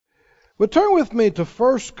But turn with me to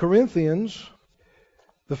 1 Corinthians,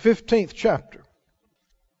 the 15th chapter.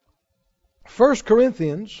 1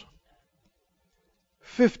 Corinthians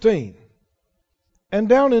 15. And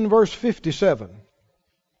down in verse 57.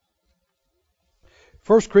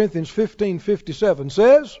 1 Corinthians 15:57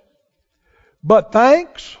 says, "But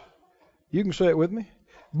thanks," you can say it with me,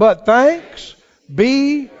 "but thanks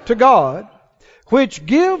be to God, which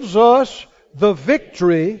gives us the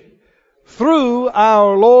victory through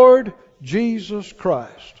our Lord Jesus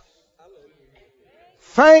Christ."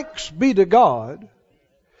 Thanks be to God,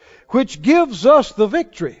 which gives us the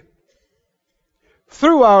victory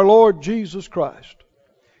through our Lord Jesus Christ.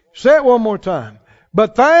 Say it one more time.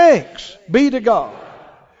 But thanks be to God,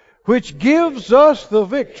 which gives us the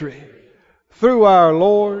victory through our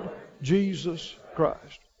Lord Jesus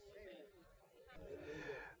Christ.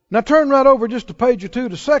 Now turn right over just a page or two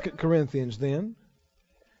to 2 Corinthians then.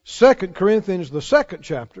 2 Corinthians, the 2nd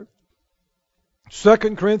chapter.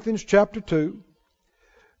 2 Corinthians chapter 2,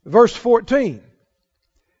 verse 14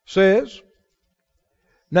 says,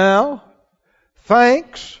 "Now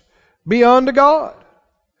thanks be unto God,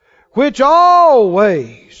 which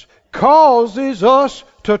always causes us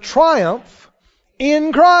to triumph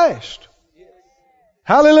in Christ."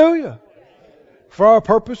 Hallelujah. For our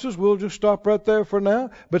purposes, we'll just stop right there for now.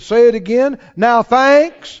 But say it again. Now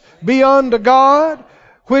thanks be unto God,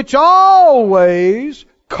 which always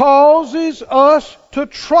causes us to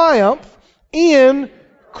triumph in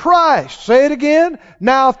Christ. Say it again.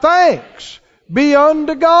 Now thanks be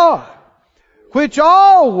unto God, which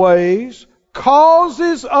always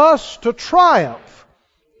causes us to triumph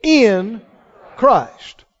in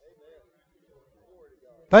Christ.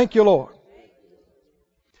 Thank you, Lord.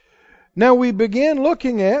 Now we begin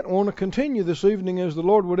looking at, I want to continue this evening as the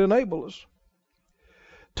Lord would enable us,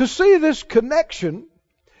 to see this connection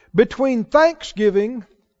between thanksgiving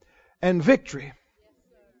and victory.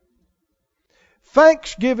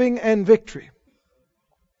 Thanksgiving and victory.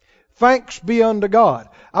 Thanks be unto God.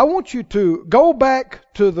 I want you to go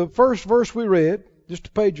back to the first verse we read, just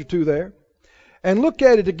a page or two there, and look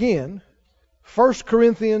at it again. 1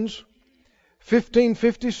 Corinthians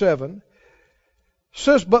 15:57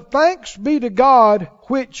 says, "But thanks be to God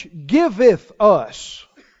which giveth us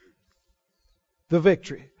the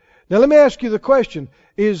victory." Now let me ask you the question.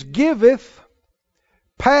 Is giveth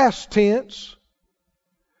past tense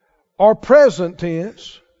or present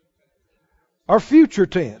tense or future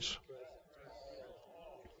tense?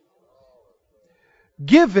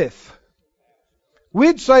 Giveth.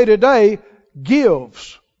 We'd say today,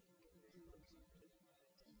 gives.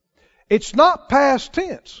 It's not past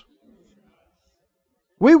tense.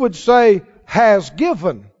 We would say, has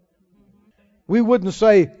given. We wouldn't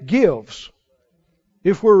say, gives,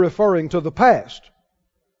 if we're referring to the past.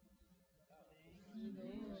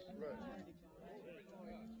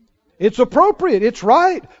 It's appropriate, it's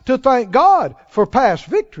right to thank God for past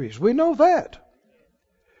victories. We know that.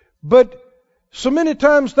 But so many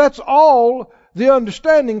times that's all the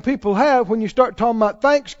understanding people have when you start talking about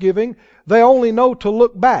thanksgiving. They only know to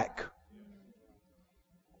look back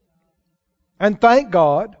and thank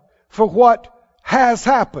God for what has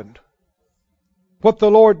happened, what the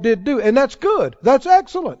Lord did do. And that's good. That's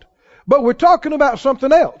excellent. But we're talking about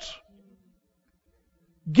something else.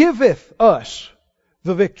 Giveth us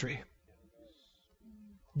the victory.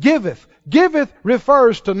 Giveth. Giveth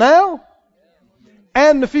refers to now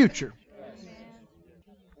and the future.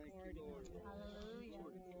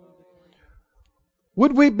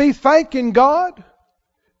 Would we be thanking God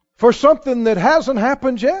for something that hasn't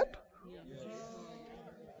happened yet?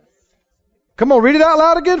 Come on, read it out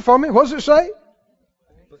loud again for me. What does it say?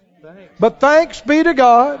 But thanks be to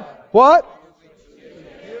God. What?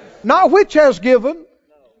 Not which has given.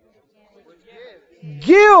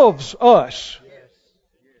 Gives us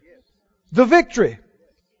the victory.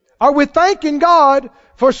 Are we thanking God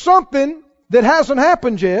for something that hasn't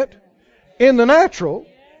happened yet in the natural?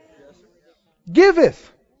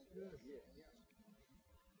 Giveth.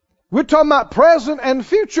 We're talking about present and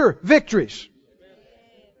future victories.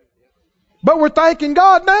 But we're thanking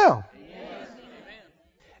God now.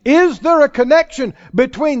 Is there a connection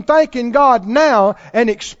between thanking God now and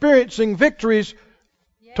experiencing victories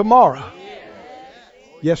tomorrow?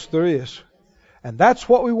 Yes, there is. And that's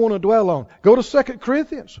what we want to dwell on. Go to 2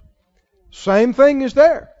 Corinthians. Same thing is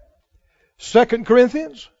there. 2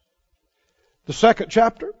 Corinthians, the 2nd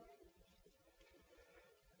chapter,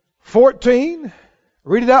 14.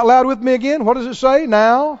 Read it out loud with me again. What does it say?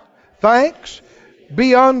 Now, thanks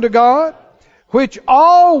be unto God, which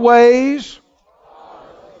always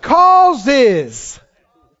causes.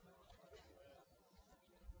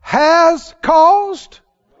 Has caused?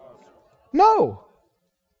 No.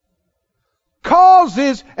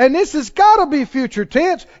 Causes, and this has got to be future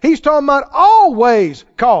tense. He's talking about always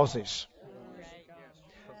causes.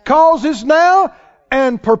 Causes now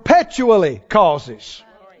and perpetually causes.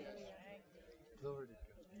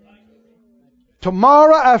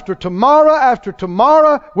 Tomorrow after tomorrow after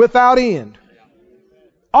tomorrow without end.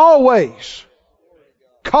 Always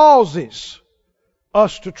causes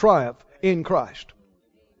us to triumph in Christ.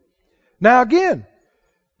 Now again,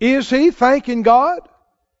 is he thanking God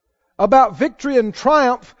about victory and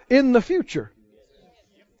triumph in the future?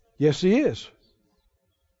 Yes, he is.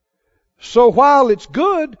 So while it's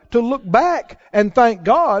good to look back and thank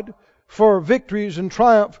God for victories and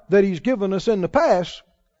triumph that he's given us in the past,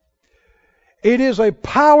 it is a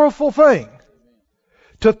powerful thing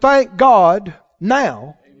to thank God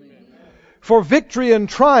now for victory and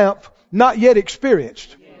triumph not yet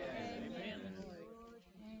experienced.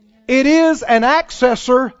 It is an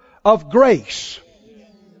accessor of grace.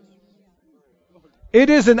 It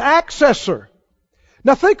is an accessor.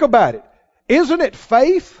 Now think about it. Isn't it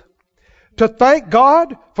faith to thank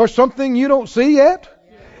God for something you don't see yet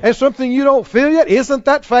and something you don't feel yet? Isn't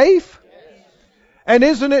that faith? And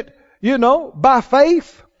isn't it, by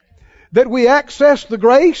faith that we access the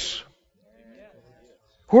grace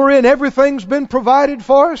wherein everything's been provided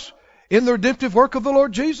for us in the redemptive work of the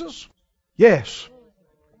Lord Jesus? Yes.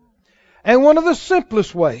 And one of the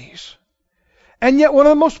simplest ways, and yet one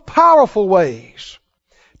of the most powerful ways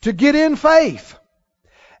to get in faith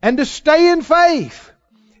and to stay in faith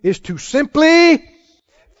is to simply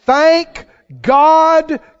thank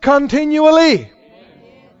God continually.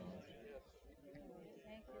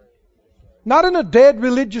 Not in a dead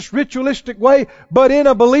religious ritualistic way, but in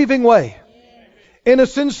a believing way. In a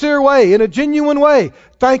sincere way, in a genuine way.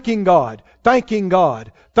 Thanking God, thanking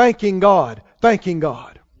God, thanking God, thanking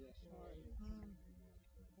God.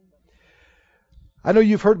 I know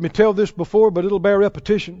you've heard me tell this before, but it'll bear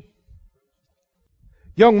repetition.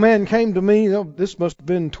 Young man came to me, this must have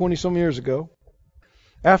been 20-some years ago,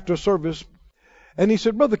 after a service, and he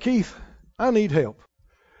said, "Brother Keith, I need help."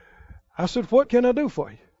 I said, "What can I do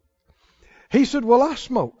for you?" He said, "Well, I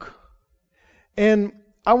smoke, and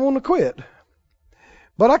I want to quit,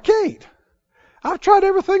 but I can't. I've tried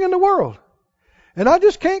everything in the world, and I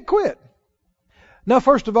just can't quit." Now,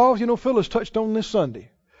 first of all, Phyllis touched on this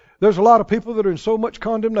Sunday. There's a lot of people that are in so much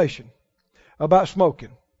condemnation about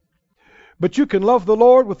smoking. But you can love the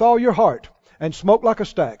Lord with all your heart and smoke like a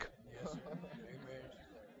stack.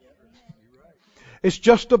 It's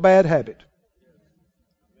just a bad habit.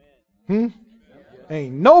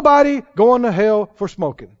 Ain't nobody going to hell for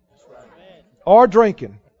smoking or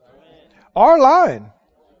drinking or lying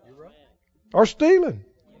or stealing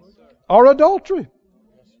or adultery.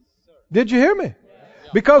 Did you hear me?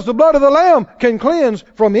 Because the blood of the Lamb can cleanse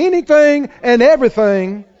from anything and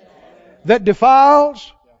everything that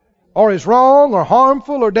defiles or is wrong or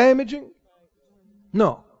harmful or damaging.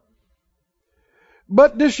 No.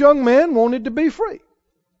 But this young man wanted to be free.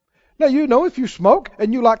 Now, if you smoke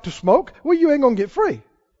and you like to smoke, well, you ain't going to get free.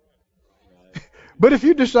 But if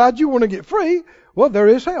you decide you want to get free, well, there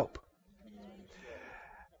is help.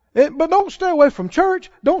 But don't stay away from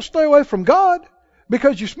church. Don't stay away from God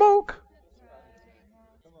because you smoke.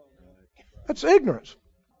 That's ignorance.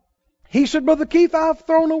 He said, "Brother Keith, I've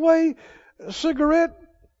thrown away a cigarette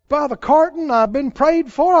by the carton. I've been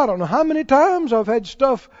prayed for. I don't know how many times. I've had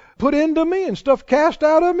stuff put into me and stuff cast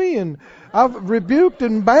out of me, and I've rebuked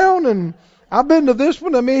and bound, and I've been to this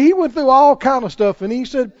one." He went through all kind of stuff, and he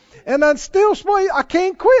said, "And I'm still smoking. I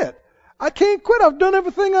can't quit. I can't quit. I've done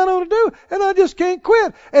everything I know to do, and I just can't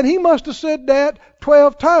quit." And he must have said that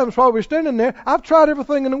 12 times while we were standing there. "I've tried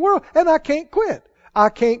everything in the world, and I can't quit. I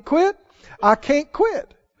can't quit. I can't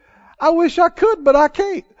quit. I wish I could, but I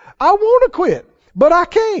can't. I want to quit, but I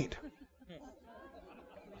can't."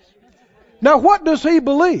 Now, what does he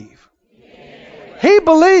believe? He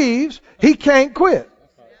believes he can't quit.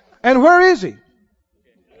 And where is he?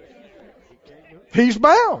 He's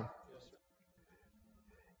bound.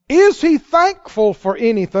 Is he thankful for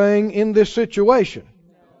anything in this situation?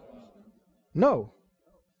 No.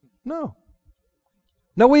 No.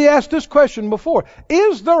 Now, we asked this question before.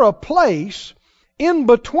 Is there a place in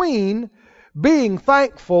between being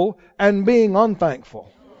thankful and being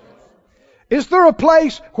unthankful? Is there a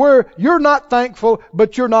place where you're not thankful,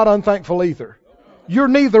 but you're not unthankful either? You're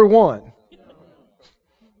neither one.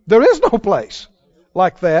 There is no place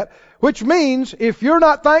like that, which means if you're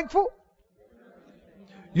not thankful,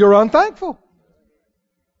 you're unthankful.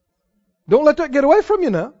 Don't let that get away from you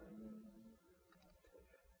now.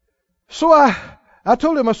 So I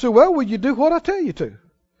told him, I said, "Well, will you do what I tell you to?"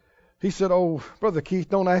 He said, "Oh, Brother Keith,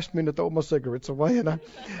 don't ask me to throw my cigarettes away." And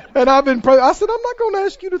I've been praying. I said, "I'm not going to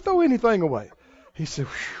ask you to throw anything away." He said,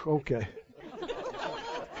 "Okay."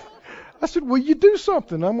 I said, "Will you do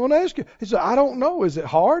something? I'm going to ask you." He said, "I don't know. Is it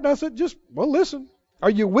hard?" I said, listen. Are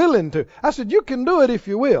you willing to? I said, "You can do it if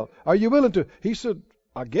you will. Are you willing to?" He said,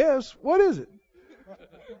 "I guess. What is it?"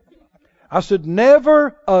 I said,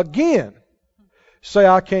 "Never again say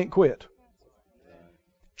I can't quit.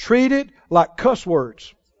 Treat it like cuss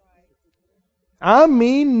words. I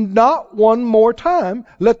mean, not one more time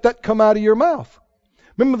let that come out of your mouth."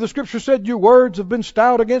 Remember the scripture said, "Your words have been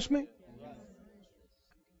stout against me."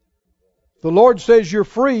 The Lord says you're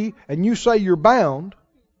free and you say you're bound.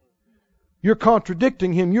 You're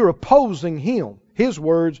contradicting Him. You're opposing Him, His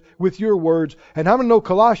words with your words. And how many know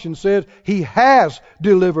Colossians says He has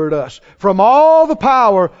delivered us from all the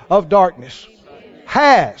power of darkness?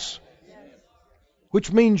 Has.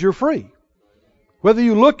 Which means you're free. Whether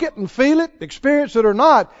you look it and feel it, experience it or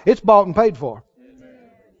not, it's bought and paid for.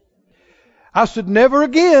 I said, "Never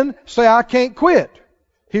again say I can't quit."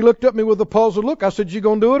 He looked at me with a puzzled look. I said, "You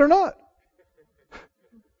going to do it or not?"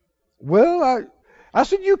 "Well, I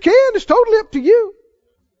said, "You can. It's totally up to you."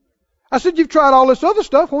 I said, "You've tried all this other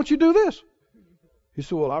stuff. Won't you do this?" He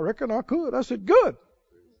said, "Well, I reckon I could." I said, "Good.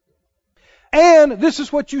 And this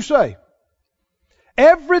is what you say.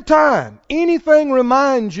 Every time anything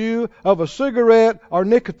reminds you of a cigarette or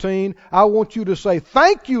nicotine, I want you to say,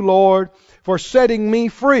 'Thank you, Lord, for setting me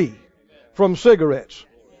free from cigarettes.'"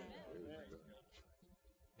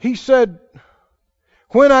 He said,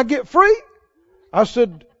 "When I get free?" I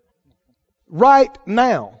said, "Right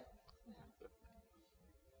now."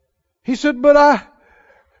 He said,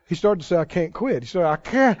 he started to say, "I can't quit." He said, "I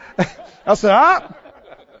can't." I said,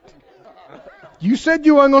 "You said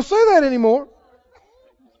you weren't going to say that anymore."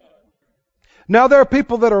 Now there are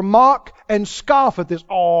people that are mock and scoff at this.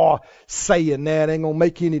 "Oh, saying that ain't going to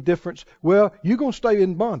make any difference." Well, you're going to stay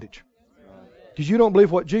in bondage. Because you don't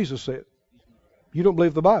believe what Jesus said. You don't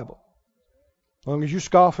believe the Bible. As long as you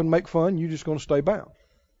scoff and make fun, you're just going to stay bound.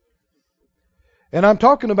 And I'm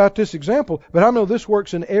talking about this example, but I know this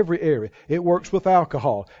works in every area. It works with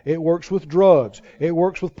alcohol. It works with drugs. It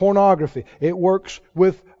works with pornography. It works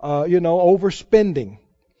with, overspending.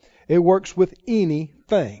 It works with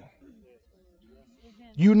anything.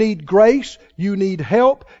 You need grace. You need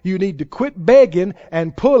help. You need to quit begging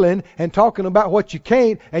and pulling and talking about what you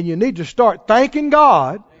can't. And you need to start thanking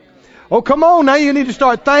God. Oh, come on now. You need to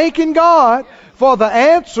start thanking God for the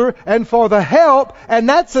answer and for the help. And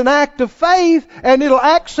that's an act of faith. And it'll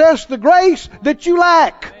access the grace that you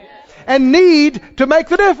lack and need to make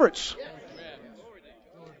the difference.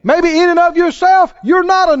 Maybe in and of yourself, you're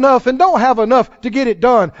not enough and don't have enough to get it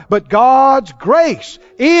done. But God's grace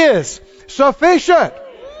is sufficient.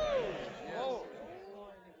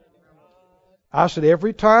 I said,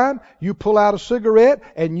 every time you pull out a cigarette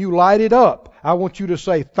and you light it up, I want you to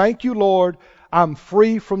say, "Thank you, Lord, I'm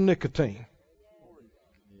free from nicotine."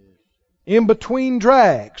 In between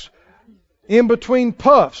drags, in between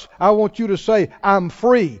puffs, I want you to say, "I'm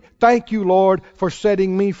free. Thank you, Lord, for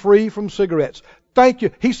setting me free from cigarettes." Thank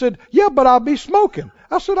you. He said, "Yeah, but I'll be smoking."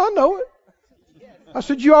 I said, "I know it." I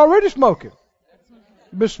said, "You're already smoking.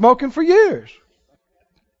 You've been smoking for years."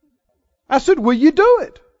 I said, "Will you do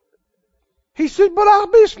it?" He said, "But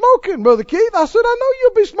I'll be smoking, Brother Keith." I said, "I know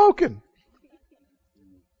you'll be smoking."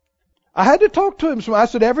 I had to talk to him. So I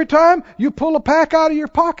said, every time you pull a pack out of your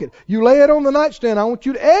pocket, you lay it on the nightstand, I want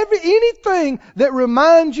you to, anything that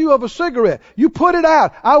reminds you of a cigarette, you put it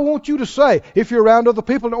out. I want you to say, if you're around other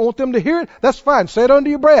people and don't want them to hear it, that's fine. Say it under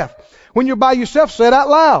your breath. When you're by yourself, say it out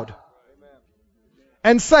loud.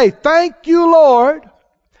 And say, "Thank you, Lord,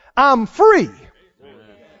 I'm free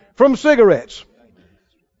from cigarettes."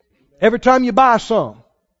 Every time you buy some,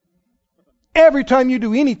 every time you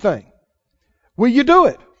do anything, will you do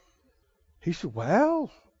it? He said, "Well,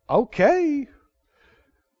 okay,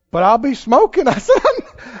 but I'll be smoking." I said,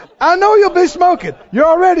 "I know you'll be smoking. You're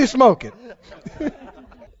already smoking."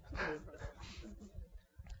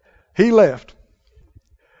 He left.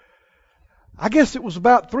 I guess it was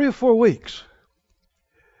about 3 or 4 weeks.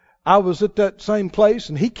 I was at that same place,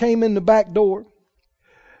 and he came in the back door,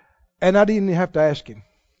 and I didn't even have to ask him.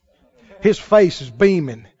 His face is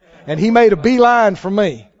beaming, and he made a beeline for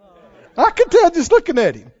me. I could tell just looking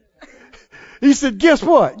at him. He said, "Guess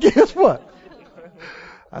what? Guess what?"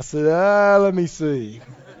 I said, "Let me see."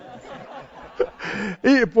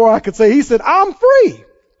 Before I could say, he said, "I'm free.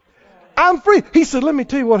 I'm free." He said, "Let me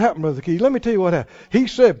tell you what happened, Brother Keith. Let me tell you what happened." He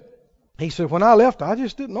said, He said, when I left, I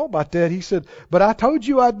just didn't know about that. He said, but I told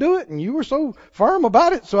you I'd do it, and you were so firm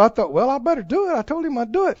about it, so I thought, well, I better do it. I told him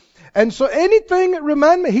I'd do it. And so anything that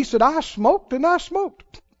reminded me, he said, I smoked and I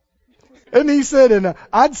smoked. And he said, and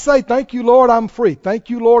I'd say, thank you, Lord, I'm free. Thank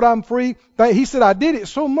you, Lord, I'm free. He said, I did it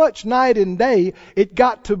so much night and day, it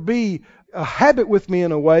got to be a habit with me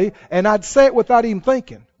in a way, and I'd say it without even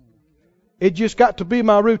thinking. It just got to be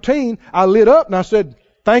my routine. I lit up and I said,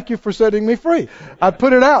 thank you for setting me free. I'd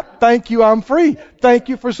put it out. Thank you, I'm free. Thank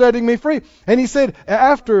you for setting me free. And he said,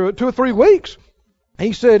 after 2 or 3 weeks,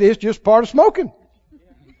 he said, it's just part of smoking.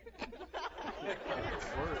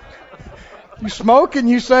 You smoke and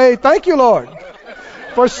you say, thank you, Lord,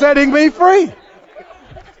 for setting me free.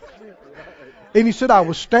 And he said, I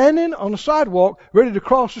was standing on the sidewalk ready to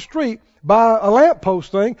cross the street by a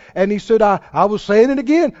lamppost thing. And he said, I was saying it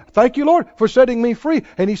again. Thank you, Lord, for setting me free.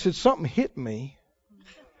 And he said, something hit me.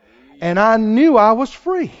 And I knew I was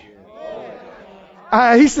free.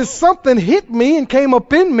 He said, something hit me and came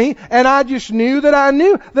up in me, and I just knew that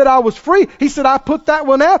I was free. He said, I put that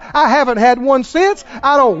one out. I haven't had one since.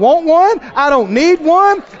 I don't want one. I don't need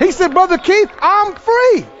one. He said, Brother Keith, I'm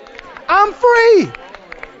free. I'm free.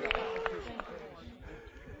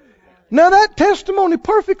 Now that testimony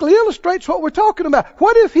perfectly illustrates what we're talking about.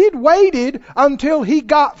 What if he'd waited until he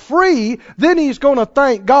got free, then he's going to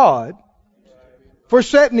thank God for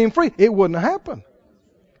setting him free? It wouldn't have happened.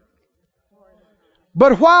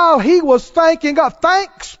 But while he was thanking God,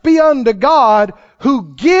 thanks be unto God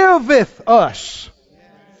who giveth us.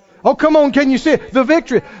 Oh, come on, can you see it? The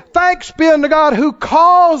victory. Thanks be unto God who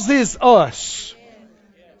causes us.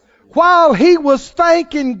 While he was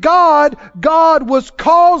thanking God, God was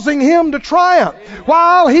causing him to triumph.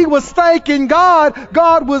 While he was thanking God,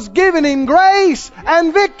 God was giving him grace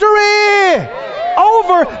and victory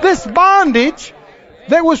over this bondage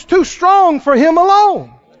that was too strong for him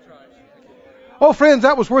alone. Oh, friends,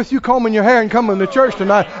 that was worth you combing your hair and coming to church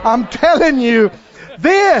tonight. I'm telling you,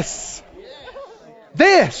 this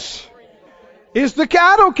is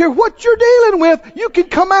I don't care what you're dealing with, you can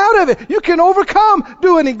come out of it. You can overcome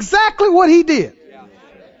doing exactly what he did.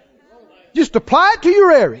 Just apply it to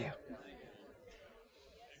your area.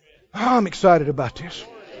 Oh, I'm excited about this.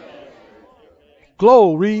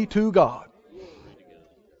 Glory to God.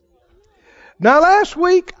 Now, last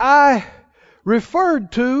week I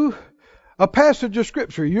referred to a passage of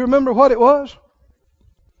Scripture. You remember what it was?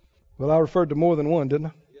 Well, I referred to more than one,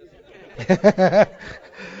 didn't I?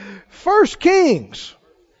 1 Kings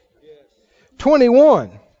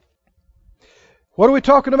 21. What are we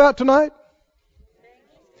talking about tonight?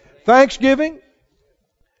 Thanksgiving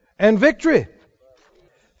and victory.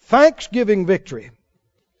 Thanksgiving, victory.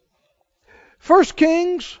 1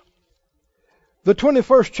 Kings, the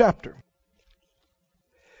 21st chapter.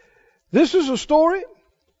 This is a story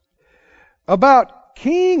about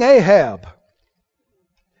King Ahab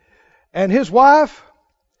and his wife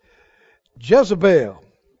Jezebel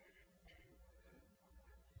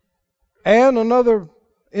and another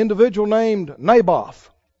individual named Naboth.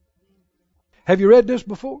 Have you read this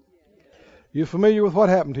before? You familiar with what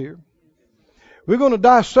happened here? We're going to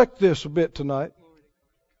dissect this a bit tonight.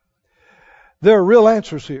 There are real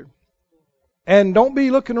answers here. And don't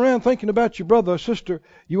be looking around thinking about your brother or sister.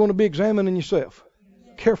 You want to be examining yourself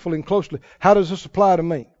carefully and closely. How does this apply to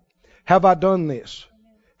me? Have I done this?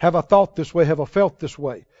 Have I thought this way? Have I felt this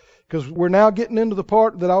way? Because we're now getting into the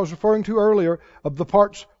part that I was referring to earlier of the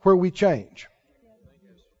parts where we change.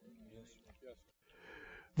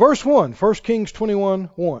 Verse 1, 1 Kings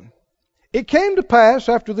 21:1. It came to pass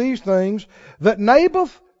after these things that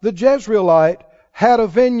Naboth the Jezreelite had a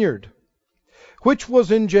vineyard, which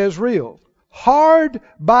was in Jezreel, hard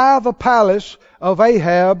by the palace of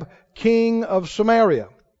Ahab, king of Samaria.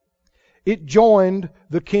 It joined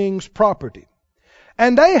the king's property.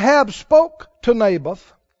 And Ahab spoke to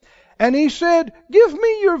Naboth, and he said, give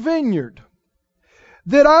me your vineyard,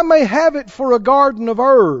 that I may have it for a garden of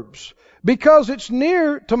herbs, because it's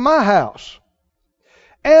near to my house.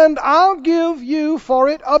 And I'll give you for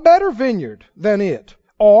it a better vineyard than it.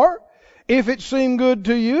 Or, if it seem good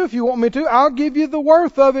to you, if you want me to, I'll give you the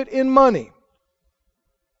worth of it in money.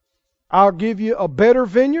 I'll give you a better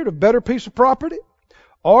vineyard, a better piece of property.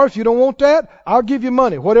 Or if you don't want that, I'll give you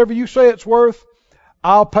money. Whatever you say it's worth,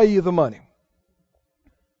 I'll pay you the money.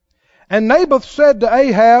 And Naboth said to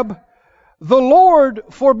Ahab, the Lord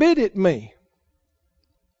forbid it me,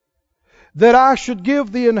 that I should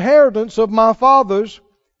give the inheritance of my fathers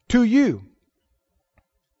to you.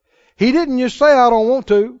 He didn't just say, I don't want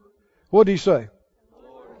to. What did he say?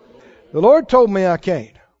 The Lord told me I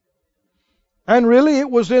can't. And really it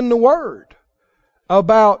was in the Word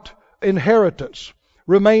about inheritance.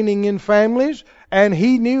 remaining in families, and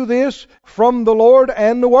he knew this from the Lord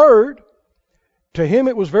and the Word. To him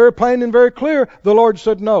it was very plain and very clear. The Lord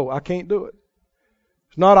said, no, I can't do it.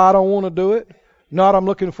 It's not I don't want to do it. Not I'm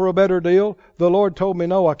looking for a better deal. The Lord told me,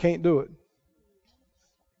 no, I can't do it.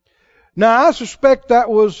 Now, I suspect that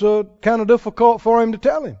was kind of difficult for him to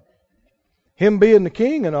tell him. Him being the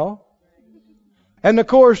king and all. And of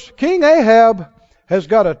course, King Ahab has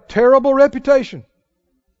got a terrible reputation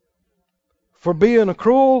for being a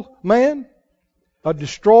cruel man, a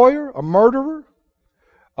destroyer, a murderer,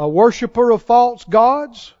 a worshiper of false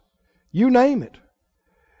gods, you name it.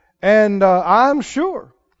 And I'm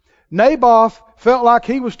sure Naboth felt like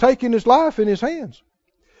he was taking his life in his hands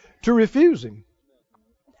to refuse him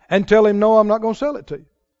and tell him, no, I'm not going to sell it to you.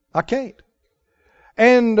 I can't.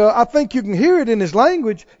 And I think you can hear it in his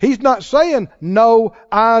language. He's not saying, no,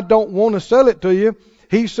 I don't want to sell it to you.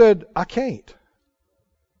 He said, I can't.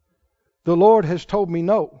 The Lord has told me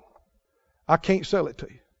no. I can't sell it to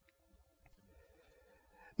you.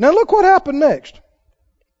 Now look what happened next.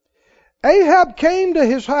 Ahab came to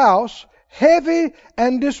his house heavy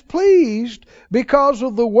and displeased because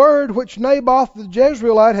of the word which Naboth the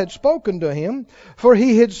Jezreelite had spoken to him, for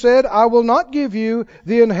he had said, I will not give you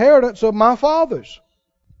the inheritance of my fathers.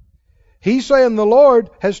 He's saying, the Lord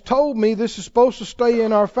has told me this is supposed to stay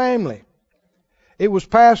in our family. It was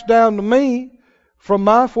passed down to me from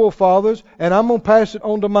my forefathers, and I'm going to pass it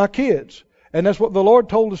on to my kids. And that's what the Lord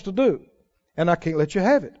told us to do. And I can't let you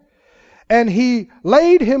have it. And he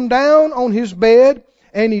laid him down on his bed,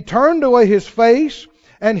 and he turned away his face,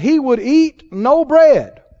 and he would eat no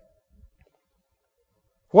bread.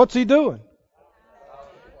 What's he doing?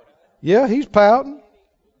 Yeah, he's pouting.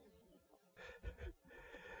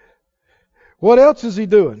 What else is he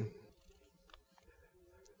doing?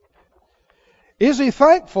 Is he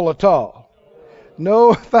thankful at all?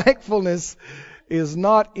 No, thankfulness is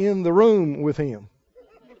not in the room with him.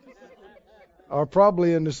 Or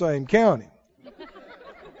probably in the same county.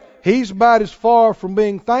 He's about as far from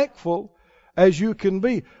being thankful as you can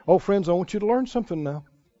be. Oh, friends, I want you to learn something now.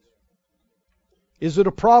 Is it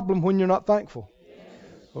a problem when you're not thankful? Yes.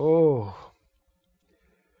 Oh.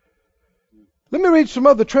 Let me read some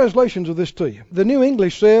other translations of this to you. The New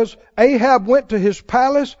English says, Ahab went to his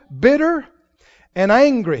palace bitter and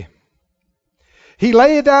angry. He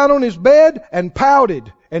lay down on his bed and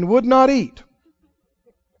pouted and would not eat.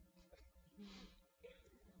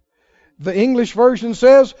 The English version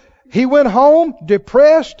says, he went home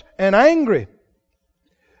depressed and angry.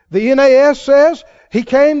 The NAS says, he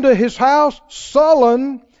came to his house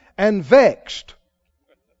sullen and vexed.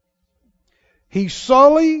 He's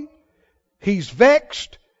sully, he's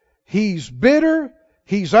vexed, he's bitter,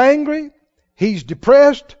 he's angry, he's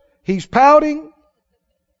depressed, he's pouting.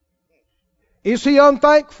 Is he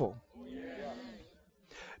unthankful?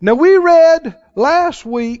 Now we read last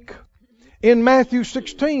week in Matthew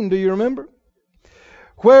 16, do you remember?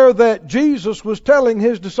 Where that Jesus was telling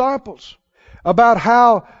his disciples about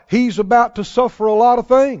how he's about to suffer a lot of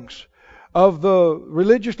things of the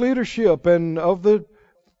religious leadership and of the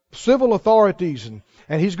civil authorities,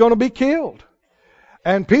 and he's going to be killed.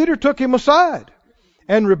 And Peter took him aside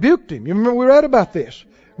and rebuked him. You remember we read about this.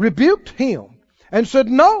 Rebuked him and said,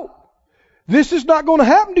 no, this is not going to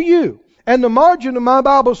happen to you. And the margin of my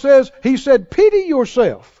Bible says, he said, pity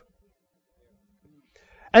yourself.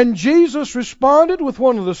 And Jesus responded with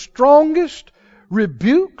one of the strongest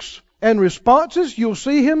rebukes and responses you'll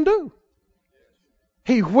see him do.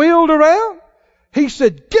 He wheeled around. He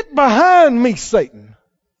said, get behind me, Satan.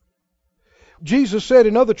 Jesus said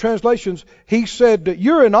in other translations, he said,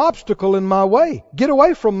 you're an obstacle in my way. Get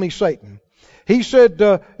away from me, Satan. He said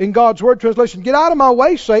in God's Word translation, get out of my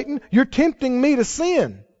way, Satan. You're tempting me to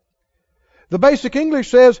sin. The Basic English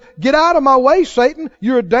says, get out of my way, Satan.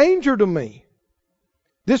 You're a danger to me.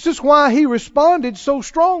 This is why he responded so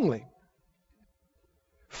strongly.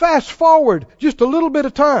 Fast forward just a little bit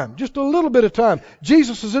of time. Just a little bit of time.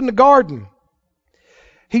 Jesus is in the garden.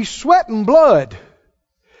 He's sweating blood.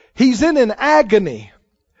 He's in an agony.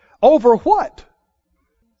 Over what?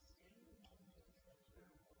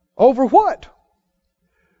 Over what?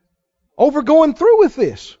 Over going through with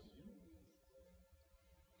this.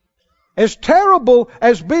 As terrible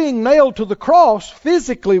as being nailed to the cross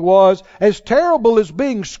physically was, as terrible as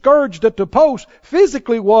being scourged at the post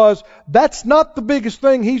physically was, that's not the biggest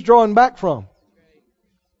thing he's drawing back from.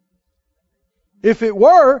 If it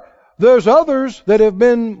were, there's others that have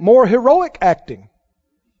been more heroic acting.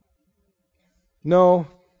 No,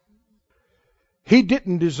 he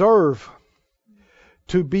didn't deserve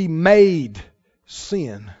to be made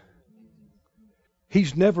sin.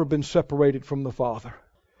 He's never been separated from the Father.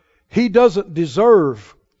 He doesn't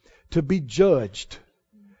deserve to be judged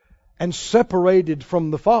and separated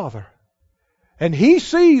from the Father. And he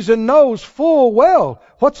sees and knows full well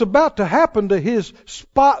what's about to happen to his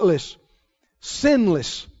spotless,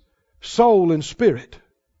 sinless soul and spirit.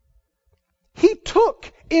 He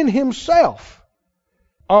took in himself,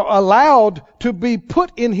 or allowed to be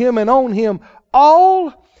put in him and on him,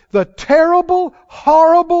 all the terrible,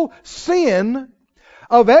 horrible sin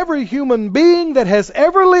of every human being that has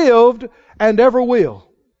ever lived and ever will.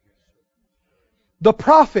 The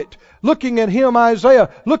prophet, looking at him,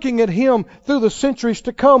 Isaiah, looking at him through the centuries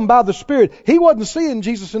to come by the Spirit, he wasn't seeing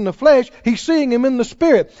Jesus in the flesh, he's seeing him in the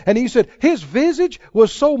Spirit. And he said his visage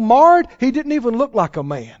was so marred, he didn't even look like a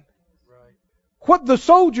man. What the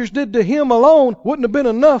soldiers did to him alone wouldn't have been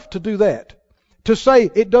enough to do that. To say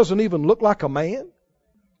it doesn't even look like a man.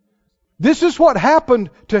 This is what happened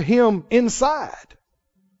to him inside.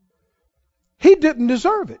 He didn't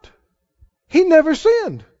deserve it. He never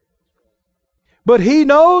sinned. But he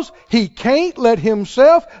knows he can't let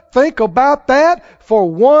himself think about that for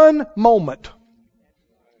one moment.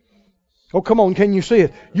 Oh, come on, can you see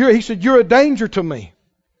it? He said, you're a danger to me.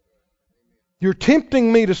 You're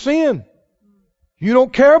tempting me to sin. You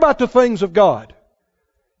don't care about the things of God.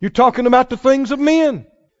 You're talking about the things of men.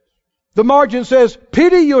 The margin says,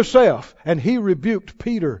 pity yourself. And he rebuked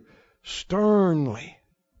Peter sternly.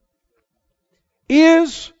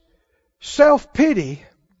 Is self-pity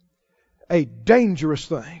a dangerous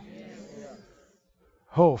thing?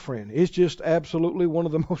 Oh, friend, it's just absolutely one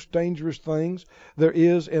of the most dangerous things there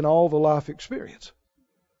is in all the life experience.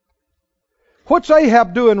 What's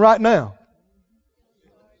Ahab doing right now?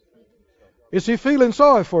 Is he feeling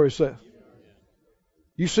sorry for himself?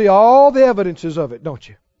 You see all the evidences of it, don't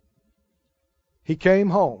you? He came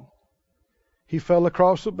home. He fell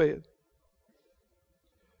across the bed.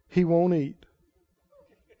 He won't eat.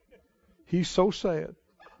 He's so sad.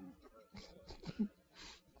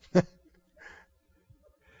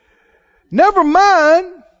 Never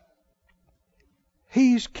mind,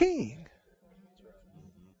 he's king.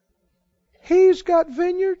 He's got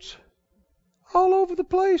vineyards all over the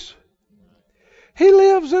place. He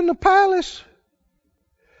lives in the palace.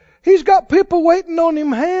 He's got people waiting on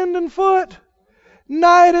him hand and foot.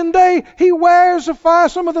 Night and day, he wears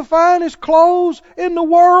some of the finest clothes in the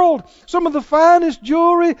world, some of the finest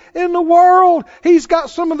jewelry in the world. He's got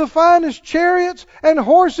some of the finest chariots and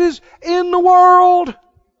horses in the world.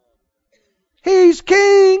 He's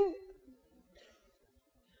king.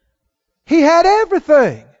 He had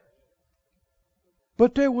everything.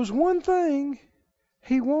 But there was one thing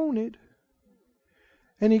he wanted,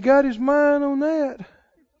 and he got his mind on that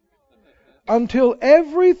until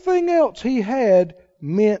everything else he had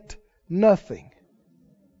meant nothing.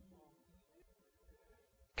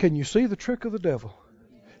 Can you see the trick of the devil?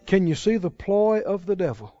 Can you see the ploy of the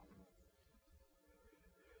devil?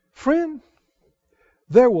 Friend,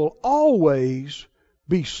 there will always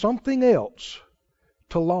be something else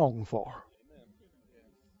to long for.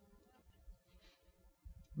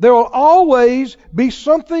 There will always be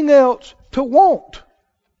something else to want.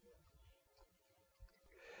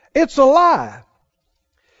 It's a lie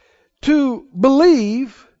to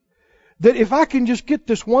believe that if I can just get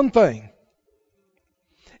this one thing,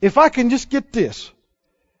 if I can just get this,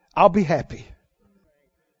 I'll be happy.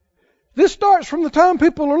 This starts from the time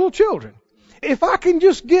people are little children. If I can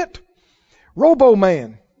just get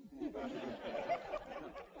Robo-Man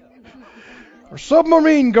or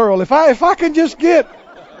Submarine Girl, if I can just get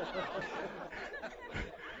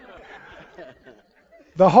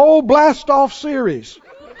the whole Blast-Off series,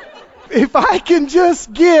 if I can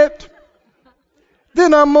just get,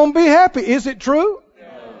 then I'm going to be happy. Is it true?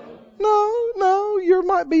 No, you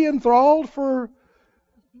might be enthralled for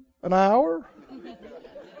an hour.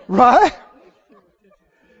 Right?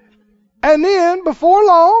 And then, before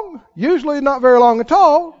long, usually not very long at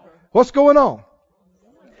all, what's going on?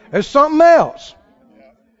 There's something else.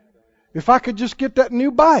 If I could just get that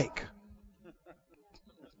new bike.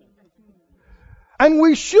 And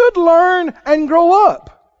we should learn and grow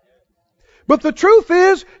up. But the truth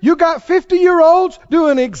is, you got 50-year-olds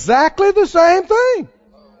doing exactly the same thing.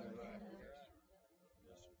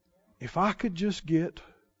 If I could just get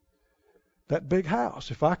that big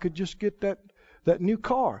house, if I could just get that new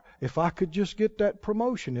car, if I could just get that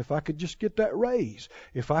promotion, if I could just get that raise,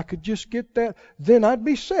 if I could just get that, then I'd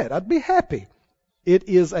be set. I'd be happy. It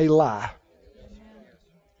is a lie.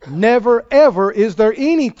 Never, ever is there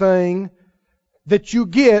anything that you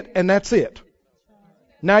get and that's it.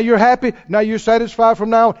 Now you're happy. Now you're satisfied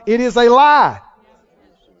from now on. It is a lie.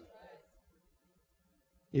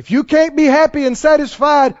 If you can't be happy and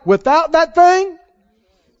satisfied without that thing,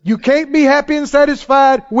 You can't be happy and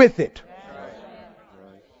satisfied with it.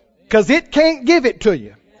 Because it can't give it to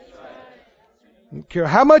you. I don't care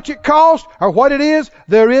how much it costs or what it is,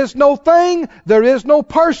 there is no thing, there is no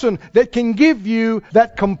person that can give you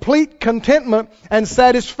that complete contentment and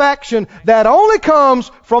satisfaction that only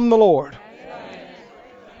comes from the Lord.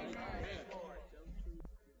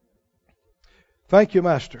 Thank you,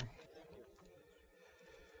 Master.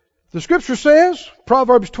 The Scripture says,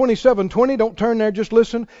 Proverbs 27:20, don't turn there, just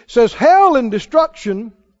listen, says, hell and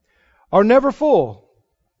destruction are never full,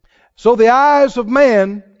 so the eyes of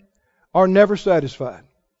man are never satisfied.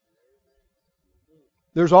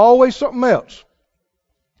 There's always something else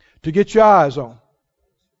to get your eyes on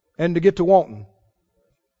and to get to wanting.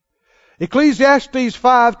 Ecclesiastes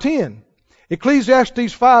 5:10.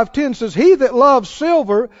 Ecclesiastes 5:10 says, he that loves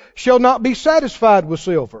silver shall not be satisfied with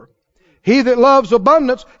silver. He that loves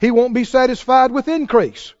abundance, he won't be satisfied with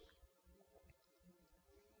increase.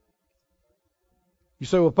 You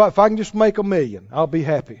say, well, if I can just make $1 million, I'll be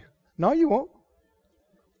happy. No, you won't.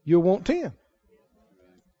 You'll want 10.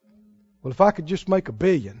 Well, if I could just make $1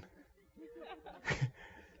 billion,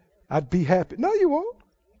 I'd be happy. No, you won't.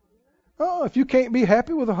 Oh, if you can't be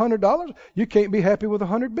happy with $100, you can't be happy with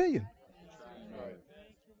 $100 billion.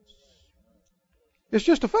 It's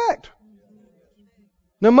just a fact.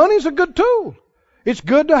 Now, money's a good tool. It's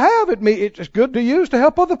good to have it. It's good to use to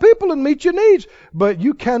help other people and meet your needs. But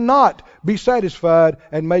you cannot be satisfied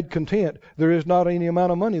and made content. There is not any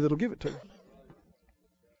amount of money that'll give it to you.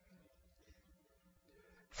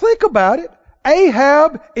 Think about it.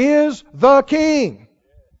 Ahab is the king.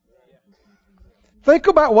 Think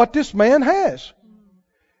about what this man has.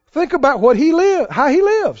 Think about how he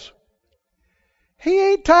lives. He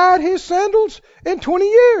ain't tied his sandals in 20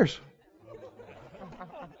 years.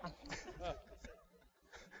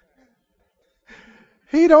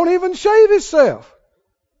 He don't even shave himself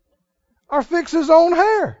or fix his own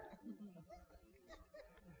hair.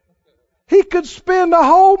 He could spend a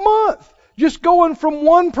whole month just going from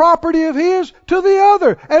one property of his to the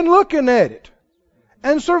other and looking at it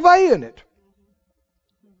and surveying it.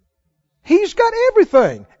 He's got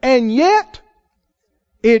everything, and yet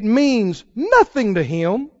it means nothing to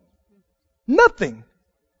him. Nothing.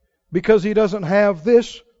 Because he doesn't have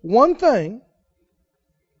this one thing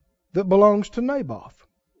that belongs to Naboth.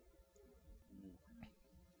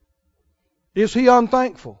 Is he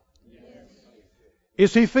unthankful? Yes.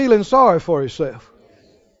 Is he feeling sorry for himself? Yes.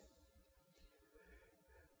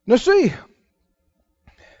 Now see,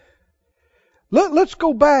 let's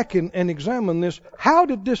go back and examine this. How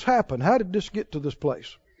did this happen? How did this get to this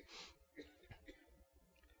place?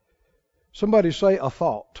 Somebody say a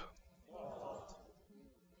thought.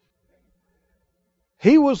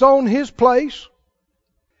 He was on his place,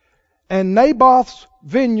 and Naboth's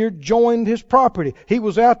vineyard joined his property. He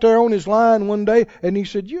was out there on his line one day, and he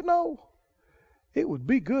said, you know, it would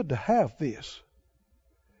be good to have this.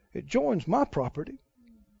 It joins my property.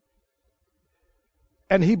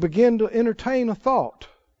 And he began to entertain a thought.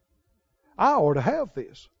 I ought to have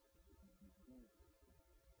this.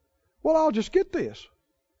 Well, I'll just get this.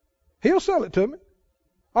 He'll sell it to me,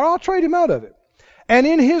 or I'll trade him out of it. And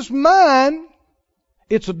in his mind,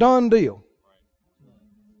 it's a done deal.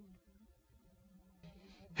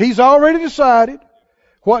 He's already decided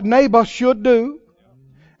what Naboth should do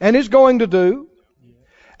and is going to do.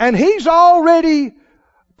 And he's already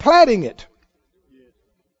platting it.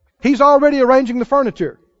 He's already arranging the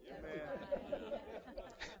furniture.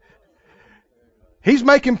 He's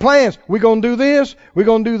making plans. We're going to do this. We're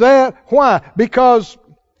going to do that. Why? Because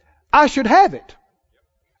I should have it.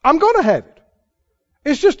 I'm going to have it.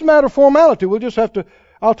 It's just a matter of formality. We'll just have to,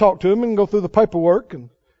 I'll talk to him and go through the paperwork. And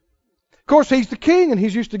of course, he's the king and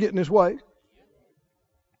he's used to getting his way.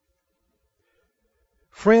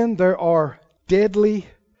 Friend, there are deadly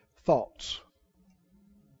thoughts.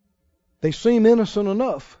 They seem innocent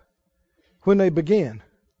enough when they begin.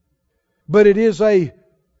 But it is a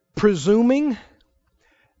presuming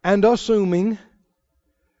and assuming.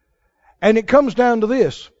 And it comes down to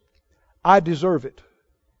this. I deserve it.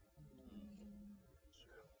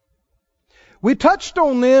 We touched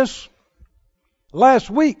on this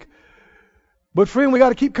last week. But friend, we got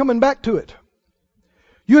to keep coming back to it.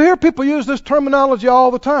 You hear people use this terminology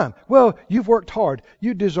all the time. Well, you've worked hard.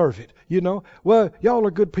 You deserve it. You know, well, y'all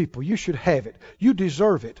are good people. You should have it. You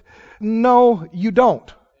deserve it. No, you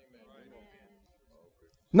don't.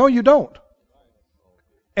 No, you don't.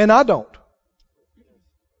 And I don't.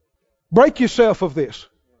 Break yourself of this.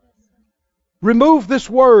 Remove this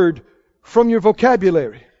word from your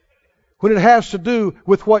vocabulary when it has to do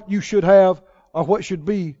with what you should have or what should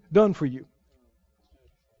be done for you.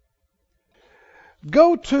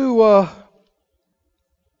 Go to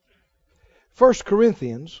 1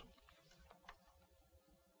 Corinthians,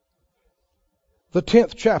 the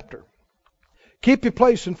 10th chapter. Keep your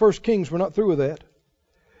place in 1 Kings. We're not through with that.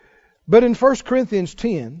 But in 1 Corinthians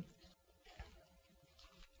 10,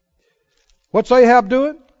 what's Ahab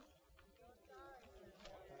doing?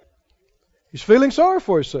 He's feeling sorry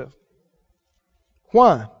for himself.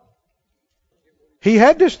 Why? He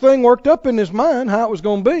had this thing worked up in his mind how it was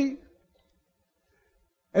going to be.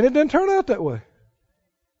 And it didn't turn out that way.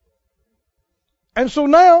 And so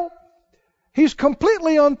now he's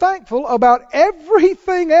completely unthankful about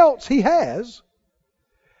everything else he has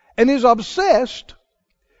and is obsessed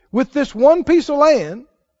with this one piece of land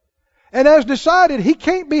and has decided he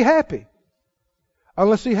can't be happy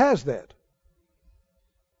unless he has that.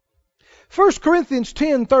 1 Corinthians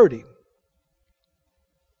 10:30.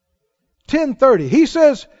 10:30. He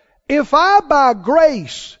says, if I by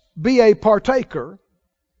grace be a partaker,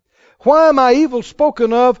 why am I evil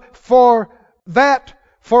spoken of for that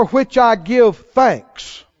for which I give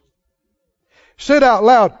thanks? Say it out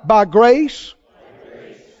loud. By grace,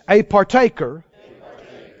 a partaker,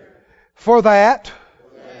 for that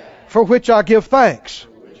for which I give thanks.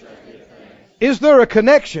 Is there a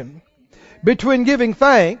connection between giving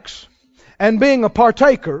thanks and being a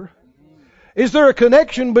partaker? Is there a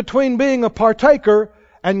connection between being a partaker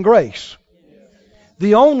and grace?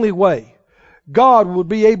 The only way God will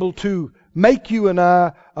be able to make you and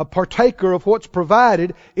I a partaker of what's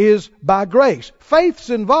provided is by grace. Faith's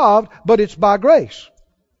involved, but it's by grace.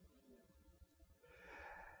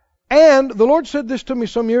 And the Lord said this to me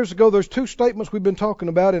some years ago. There's two statements we've been talking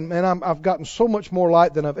about, and I've gotten so much more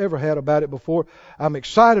light than I've ever had about it before. I'm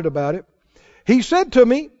excited about it. He said to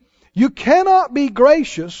me, you cannot be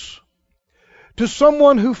gracious to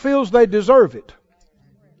someone who feels they deserve it.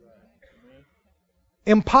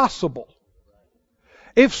 Impossible.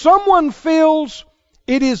 If someone feels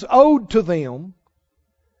it is owed to them,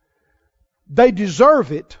 they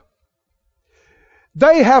deserve it,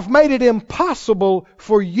 they have made it impossible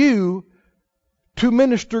for you to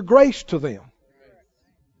minister grace to them.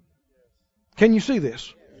 Can you see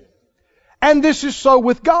this? And this is so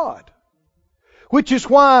with God. Which is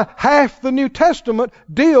why half the New Testament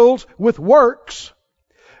deals with works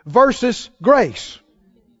versus grace.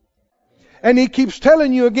 And he keeps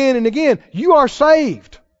telling you again and again, you are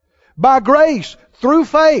saved by grace through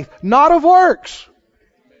faith, not of works.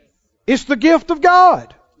 It's the gift of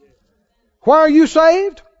God. Why are you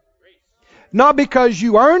saved? Not because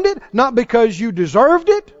you earned it, not because you deserved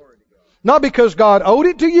it, not because God owed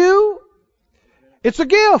it to you. It's a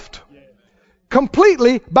gift.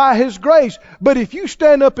 Completely by His grace. But if you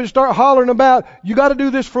stand up and start hollering about, you got to do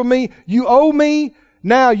this for me, you owe me,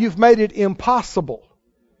 now you've made it impossible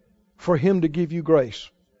for Him to give you grace.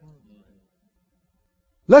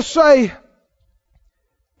 Let's say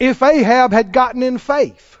if Ahab had gotten in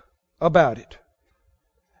faith about it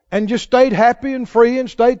and just stayed happy and free and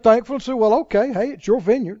stayed thankful and said, well, okay, hey, it's your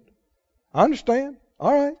vineyard. I understand.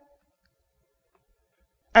 All right.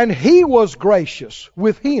 And he was gracious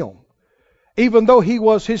with him, even though he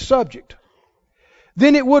was his subject.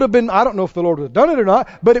 Then it would have been, I don't know if the Lord would have done it or not,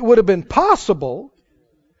 but it would have been possible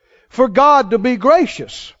for God to be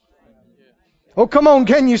gracious. Oh, come on,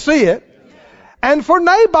 can you see it? And for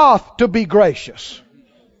Naboth to be gracious.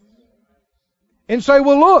 And say,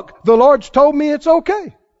 well, look, the Lord's told me it's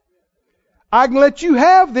okay. I can let you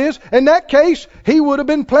have this. In that case, he would have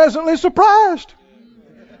been pleasantly surprised.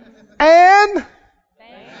 And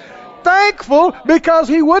thankful, because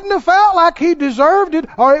he wouldn't have felt like he deserved it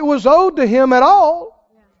or it was owed to him at all.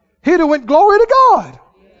 He'd have went, glory to God.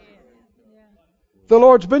 The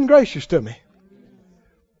Lord's been gracious to me.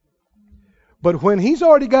 But when he's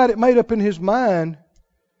already got it made up in his mind,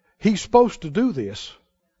 he's supposed to do this.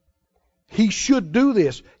 He should do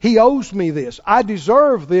this. He owes me this. I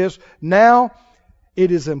deserve this. Now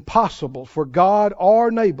it is impossible for God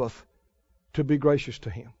or Naboth to be gracious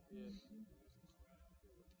to him.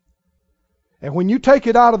 And when you take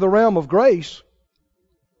it out of the realm of grace,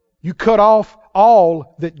 you cut off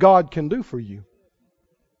all that God can do for you.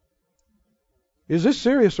 Is this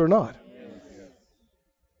serious or not?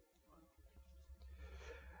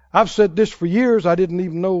 I've said this for years. I didn't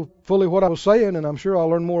even know fully what I was saying, and I'm sure I'll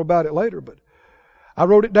learn more about it later, but I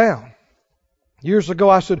wrote it down. Years ago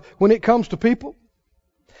I said, when it comes to people,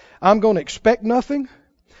 I'm going to expect nothing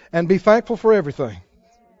and be thankful for everything.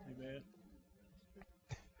 Amen.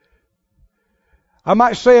 I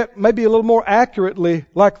might say it maybe a little more accurately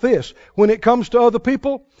like this. When it comes to other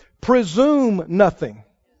people, presume nothing.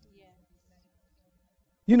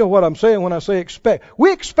 You know what I'm saying when I say expect.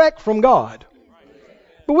 We expect from God.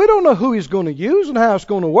 But we don't know who He's going to use and how it's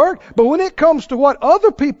going to work. But when it comes to what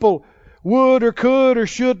other people would or could or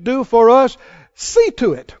should do for us, see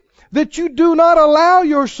to it that you do not allow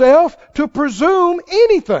yourself to presume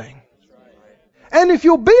anything. And if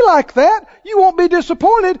you'll be like that, you won't be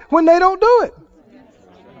disappointed when they don't do it.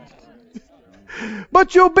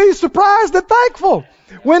 But you'll be surprised and thankful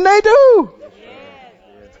when they do.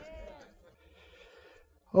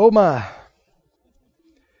 Oh my.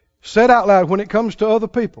 Said out loud, when it comes to other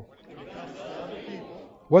people,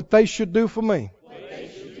 what they should do for me,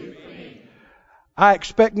 I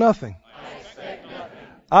expect nothing.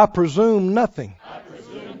 I presume nothing.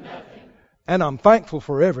 And I'm thankful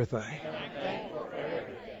for everything.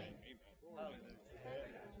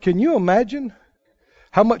 Can you imagine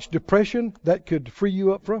how much depression that could free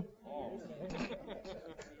you up from?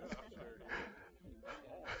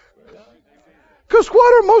 Because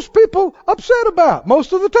what are most people upset about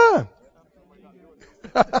most of the time?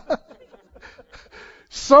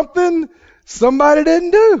 Something somebody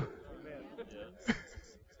didn't do.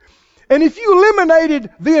 And if you eliminated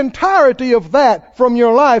the entirety of that from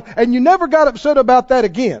your life and you never got upset about that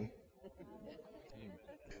again,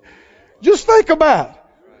 just think about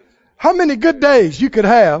how many good days you could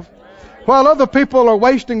have while other people are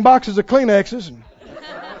wasting boxes of Kleenexes.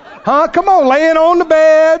 Come on, laying on the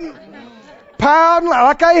bed, pouting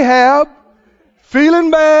like Ahab,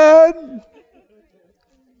 feeling bad.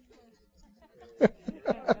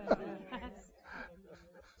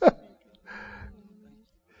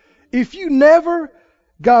 If you never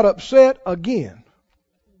got upset again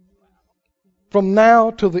from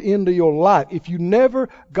now to the end of your life, if you never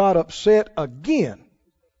got upset again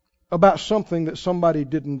about something that somebody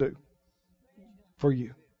didn't do for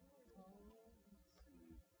you,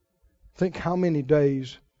 think how many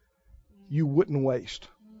days you wouldn't waste.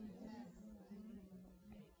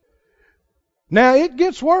 Now it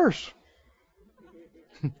gets worse.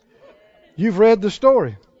 You've read the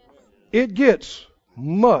story. It gets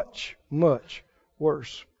much, much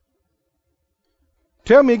worse.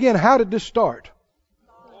 Tell me again, how did this start?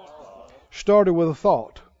 Started with a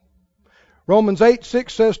thought. Romans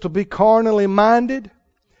 8:6 says to be carnally minded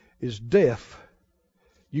is death.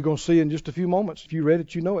 You're going to see in just a few moments. If you read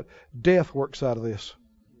it, you know it. Death works out of this.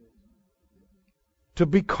 To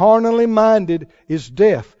be carnally minded is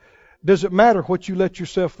death. Does it matter what you let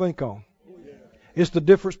yourself think on? It's the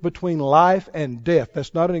difference between life and death.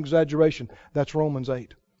 That's not an exaggeration. That's Romans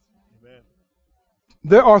 8. Amen.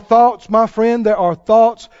 There are thoughts, my friend, there are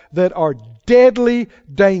thoughts that are deadly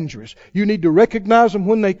dangerous. You need to recognize them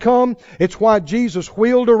when they come. It's why Jesus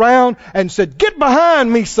wheeled around and said, "Get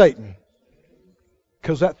behind me, Satan."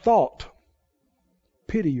 Because that thought,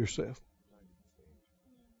 pity yourself.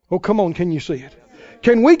 Oh, come on, can you see it?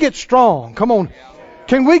 Can we get strong? Come on.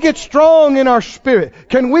 Can we get strong in our spirit?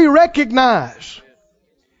 Can we recognize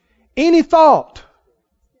any thought?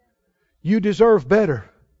 You deserve better.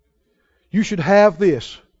 You should have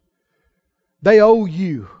this. They owe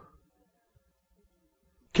you.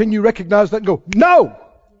 Can you recognize that and go, "No!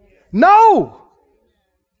 No!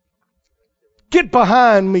 Get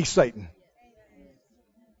behind me, Satan.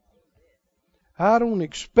 I don't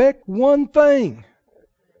expect one thing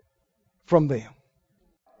from them.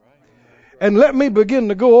 And let me begin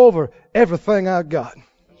to go over everything I've got.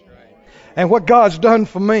 And what God's done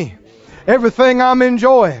for me. Everything I'm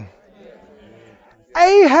enjoying."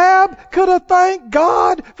 Ahab could have thanked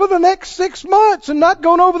God for the next 6 months and not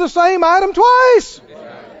gone over the same item twice.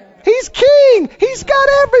 He's king. He's got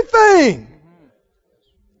everything.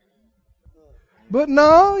 But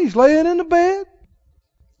no, he's laying in the bed,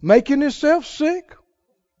 making himself sick,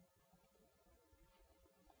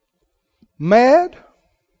 mad,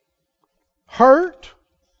 hurt,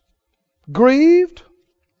 grieved.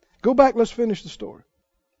 Go back, let's finish the story.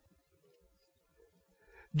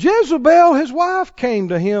 Jezebel, his wife, came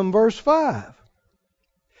to him, verse 5.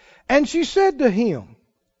 And she said to him,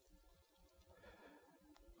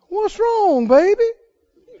 "What's wrong, baby?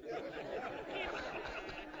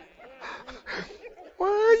 Why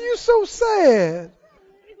are you so sad?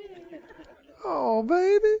 Oh,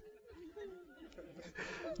 baby."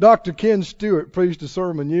 Dr. Ken Stewart preached a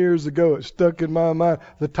sermon years ago. It stuck in my mind.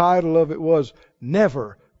 The title of it was,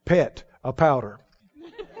 "Never Pet a Powder."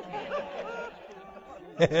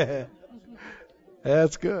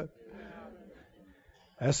 That's good.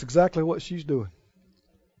 That's exactly what she's doing.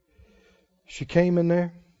 She came in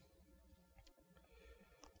there.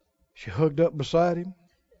 She hugged up beside him.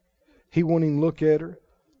 He won't even look at her.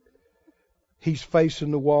 He's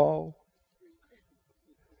facing the wall.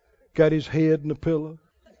 Got his head in the pillow.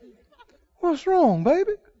 "What's wrong,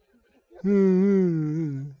 baby?"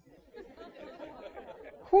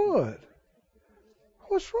 What?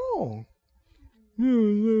 What's wrong?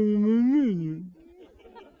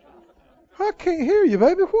 I can't hear you,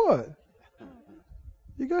 baby. What?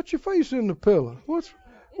 You got your face in the pillow. What's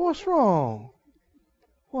wrong?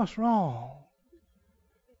 What's wrong?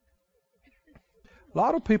 A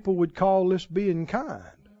lot of people would call this being kind.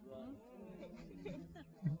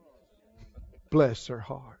 Bless their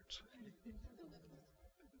hearts.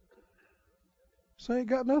 This ain't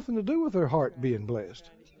got nothing to do with their heart being blessed.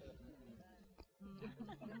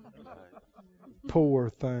 Poor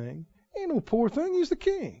thing. Ain't no poor thing. He's the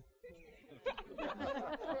king.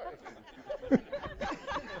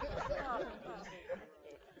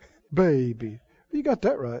 Baby. You got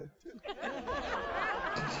that right.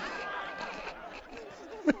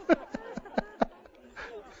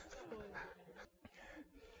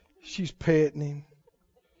 She's petting him,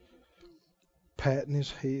 patting his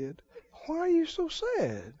head. Why are you so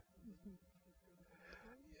sad?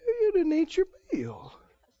 You didn't eat your meal.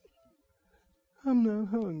 I'm not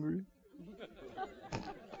hungry.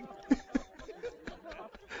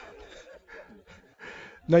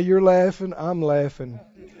 Now you're laughing, I'm laughing.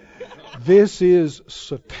 This is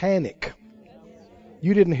satanic.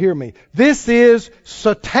 You didn't hear me. This is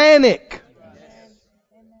satanic.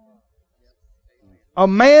 A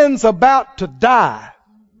man's about to die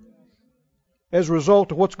as a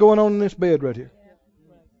result of what's going on in this bed right here.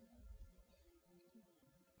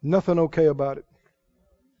 Nothing okay about it.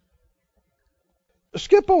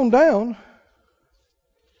 Skip on down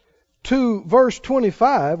to verse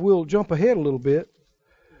 25. We'll jump ahead a little bit.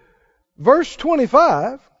 Verse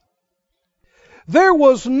 25. There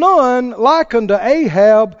was none like unto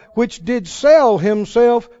Ahab, which did sell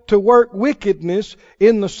himself to work wickedness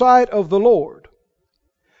in the sight of the Lord,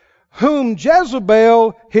 whom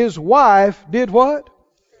Jezebel, his wife, did what?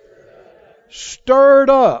 Stirred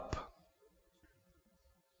up.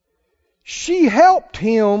 She helped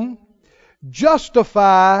him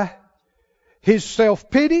justify his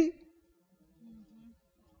self-pity.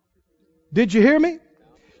 Did you hear me?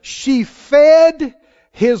 She fed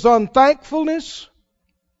his unthankfulness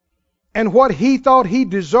and what he thought he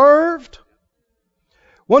deserved.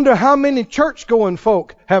 Wonder how many church-going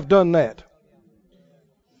folk have done that.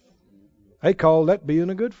 They call that being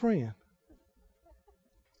a good friend.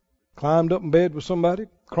 Climbed up in bed with somebody,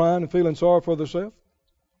 crying and feeling sorry for themselves,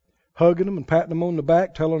 hugging them and patting them on the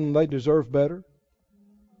back, telling them they deserve better.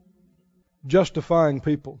 Justifying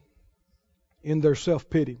people in their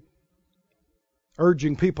self-pity.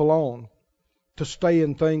 Urging people on to stay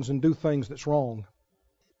in things and do things that's wrong.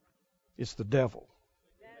 It's the devil.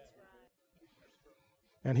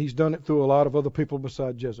 And he's done it through a lot of other people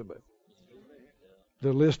besides Jezebel.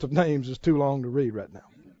 The list of names is too long to read right now.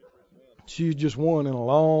 She's just one in a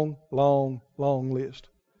long, long, long list.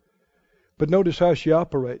 But notice how she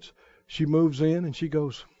operates. She moves in and she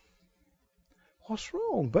goes, "What's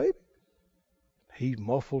wrong, baby?" He's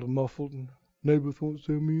muffled and Naboth won't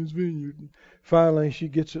sell me his vineyard. And finally she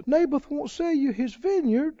gets it. Naboth won't sell you his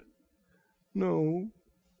vineyard. No.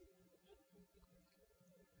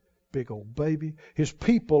 Big old baby. His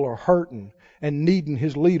people are hurting and needing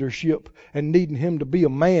his leadership and needing him to be a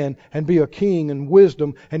man and be a king and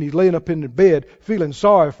wisdom. And he's laying up in the bed feeling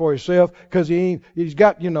sorry for himself because he's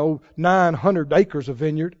got, 900 acres of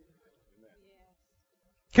vineyard.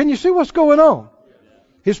 Can you see what's going on?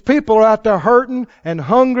 His people are out there hurting and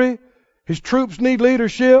hungry. His troops need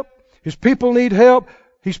leadership. His people need help.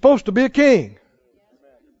 He's supposed to be a king.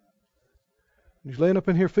 He's laying up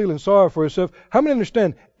in here feeling sorry for himself. How many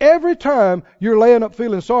understand? Every time you're laying up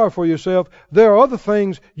feeling sorry for yourself, there are other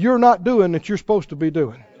things you're not doing that you're supposed to be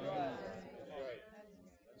doing.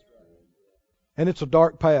 And it's a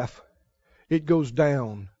dark path. It goes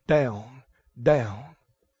down, down, down.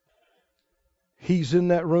 He's in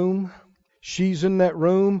that room. She's in that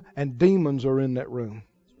room. And demons are in that room.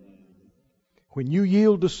 When you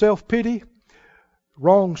yield to self-pity,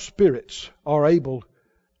 wrong spirits are able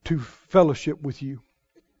to fellowship with you.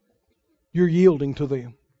 You're yielding to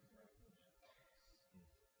them.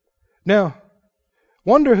 Now,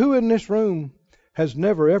 wonder who in this room has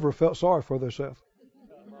never ever felt sorry for themselves.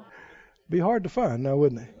 Be hard to find now,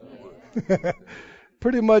 wouldn't it?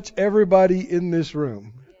 Pretty much everybody in this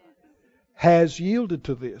room has yielded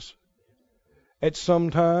to this at some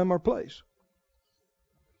time or place.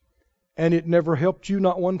 And it never helped you,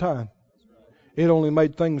 not one time. It only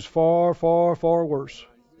made things far, far, far worse.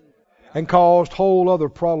 And caused whole other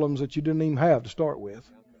problems that you didn't even have to start with.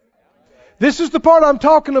 This is the part I'm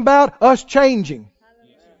talking about, us changing.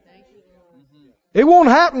 It won't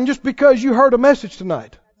happen just because you heard a message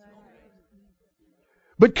tonight.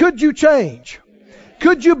 But could you change?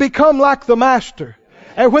 Could you become like the Master?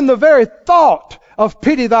 And when the very thought of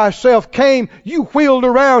pity thyself came, you wheeled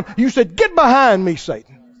around. You said, get behind me,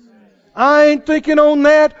 Satan. I ain't thinking on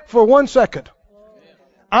that for 1 second.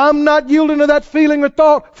 I'm not yielding to that feeling or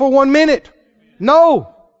thought for 1 minute.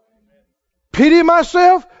 No. Pity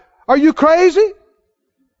myself? Are you crazy?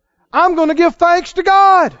 I'm going to give thanks to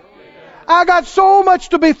God. I got so much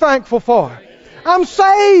to be thankful for. I'm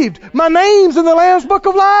saved. My name's in the Lamb's Book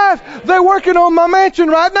of Life. They're working on my mansion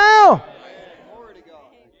right now.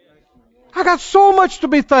 I got so much to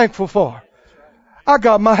be thankful for. I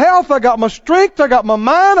got my health. I got my strength. I got my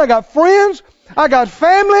mind. I got friends. I got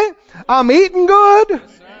family. I'm eating good.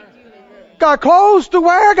 Got clothes to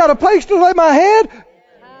wear. Got a place to lay my head.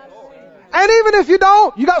 And even if you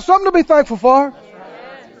don't, you got something to be thankful for.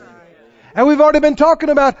 And we've already been talking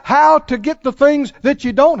about how to get the things that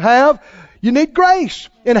you don't have. You need grace.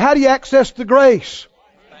 And how do you access the grace?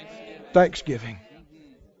 Thanksgiving.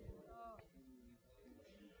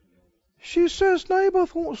 She says,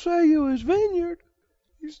 Naboth won't sell you his vineyard.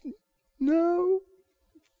 He said, no.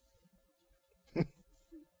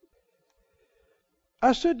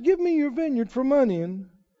 I said, give me your vineyard for money,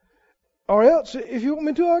 or else, if you want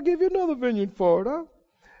me to, I'll give you another vineyard for it. Huh?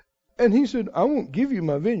 And he said, I won't give you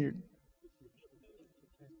my vineyard.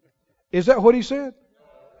 Is that what he said?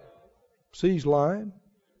 See, he's lying.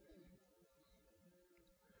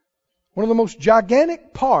 One of the most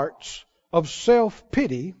gigantic parts of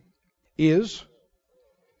self-pity is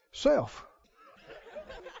self.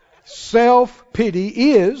 Self-pity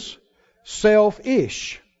is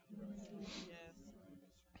selfish.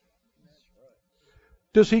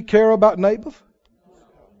 Does he care about Naboth?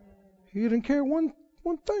 He didn't care one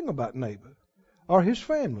thing about Naboth or his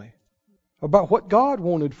family, about what God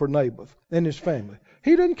wanted for Naboth and his family.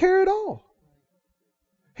 He didn't care at all.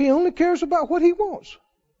 He only cares about what he wants.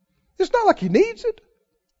 It's not like he needs it.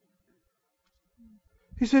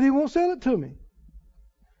 He said he won't sell it to me.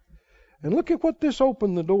 And look at what this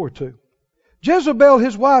opened the door to. Jezebel,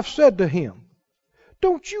 his wife, said to him,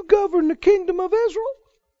 don't you govern the kingdom of Israel?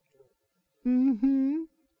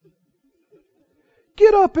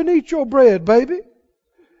 Get up and eat your bread, baby.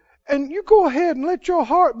 And you go ahead and let your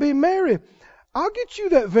heart be merry. I'll get you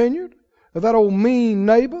that vineyard of that old mean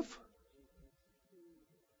Naboth.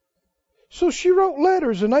 So she wrote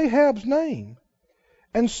letters in Ahab's name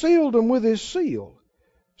and sealed them with his seal.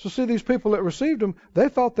 So see, these people that received them, they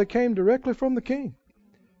thought they came directly from the king.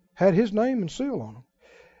 Had his name and seal on them.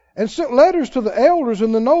 And sent letters to the elders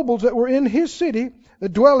and the nobles that were in his city,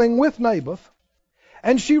 dwelling with Naboth.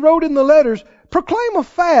 And she wrote in the letters, proclaim a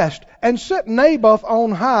fast and set Naboth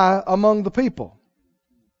on high among the people.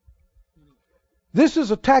 This is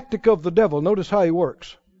a tactic of the devil. Notice how he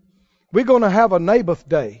works. We're going to have a Naboth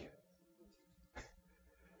day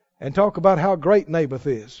and talk about how great Naboth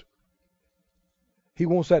is. He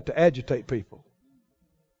wants that to agitate people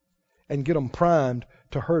and get them primed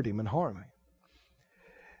to hurt him and harm him.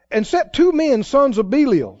 And set 2 men, sons of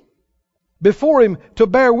Belial, before him to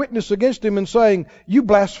bear witness against him and saying, you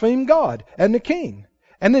blaspheme God and the king.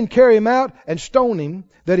 And then carry him out and stone him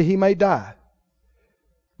that he may die.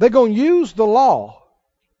 They're going to use the law.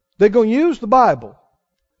 They're going to use the Bible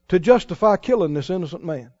to justify killing this innocent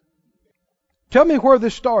man. Tell me where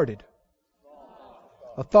this started.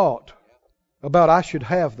 A thought about I should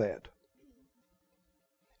have that.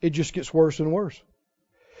 It just gets worse and worse.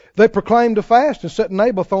 They proclaimed a fast and set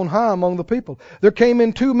Naboth on high among the people. There came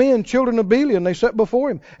in 2 men, children of Belial, and they sat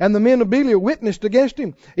before him. And the men of Belial witnessed against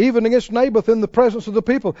him, even against Naboth in the presence of the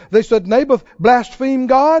people. They said, Naboth blasphemed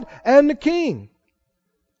God and the king.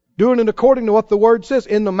 Doing it according to what the word says,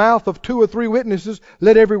 in the mouth of 2 or 3 witnesses,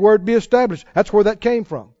 let every word be established. That's where that came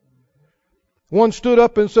from. One stood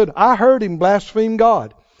up and said, I heard him blaspheme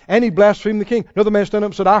God. And he blasphemed the king. Another man stood up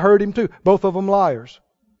and said, I heard him too. Both of them liars.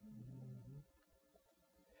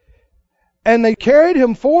 And they carried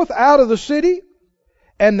him forth out of the city,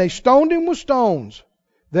 and they stoned him with stones,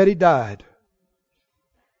 that he died.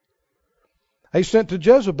 They sent to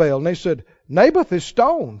Jezebel, and they said, Naboth is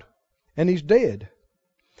stoned, and he's dead.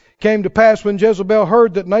 Came to pass when Jezebel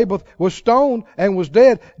heard that Naboth was stoned and was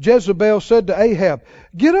dead, Jezebel said to Ahab,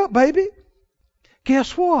 get up, baby.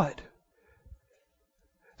 Guess what?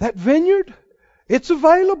 That vineyard, it's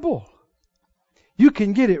available. You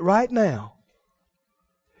can get it right now.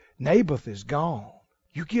 Naboth is gone.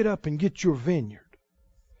 You get up and get your vineyard.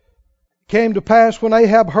 Came to pass when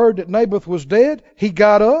Ahab heard that Naboth was dead, he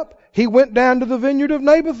got up, he went down to the vineyard of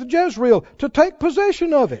Naboth of Jezreel to take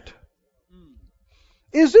possession of it.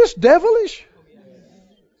 Is this devilish?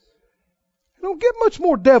 You don't get much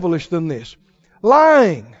more devilish than this.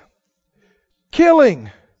 Lying,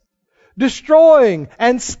 killing, destroying,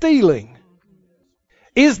 and stealing.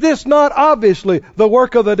 Is this not obviously the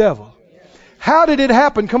work of the devil? How did it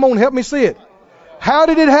happen? Come on, help me see it. How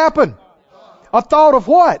did it happen? A thought of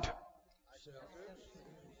what?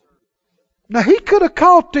 Now he could have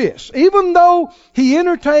caught this, even though he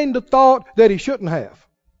entertained a thought that he shouldn't have.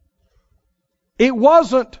 It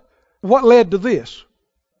wasn't what led to this.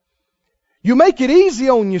 You make it easy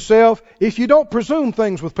on yourself if you don't presume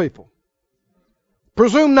things with people.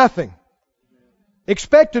 Presume nothing.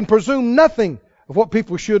 Expect and presume nothing of what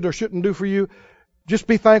people should or shouldn't do for you. Just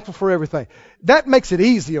be thankful for everything. That makes it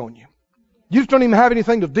easy on you. You just don't even have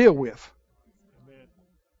anything to deal with.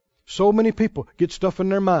 So many people get stuff in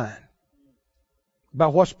their mind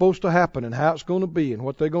about what's supposed to happen and how it's going to be and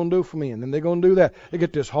what they're going to do for me, and then they're going to do that. They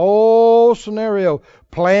get this whole scenario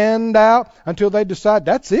planned out until they decide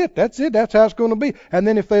that's it, that's how it's going to be. And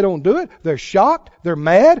then if they don't do it, they're shocked, they're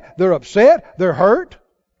mad, they're upset, they're hurt.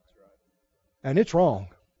 And it's wrong.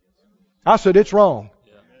 I said it's wrong.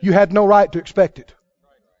 You had no right to expect it.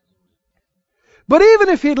 But even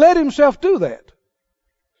if he'd let himself do that,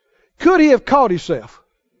 could he have caught himself?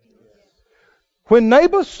 When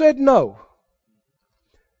Naboth said no,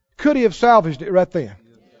 could he have salvaged it right then?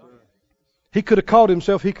 He could have caught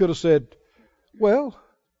himself. He could have said, well,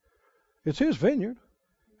 it's his vineyard.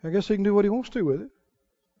 I guess he can do what he wants to with it.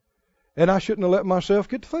 And I shouldn't have let myself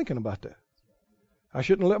get to thinking about that. I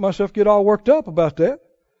shouldn't have let myself get all worked up about that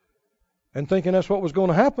and thinking that's what was going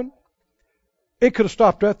to happen. It could have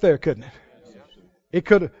stopped right there, couldn't it? It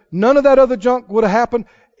could have. None of that other junk would have happened.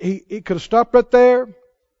 It could have stopped right there.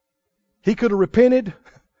 He could have repented,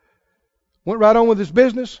 went right on with his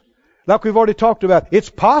business. Like we've already talked about, it's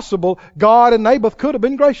possible God and Naboth could have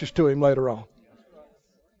been gracious to him later on.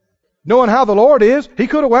 Knowing how the Lord is, he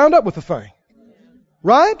could have wound up with the thing.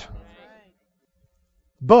 Right?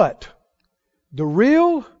 But the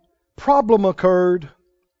real problem occurred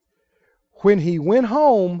when he went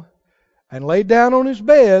home and laid down on his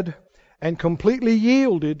bed and completely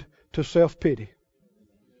yielded to self-pity.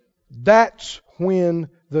 That's when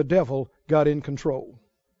the devil got in control.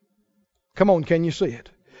 Come on, can you see it?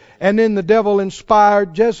 And then the devil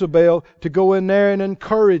inspired Jezebel to go in there and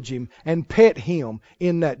encourage him and pet him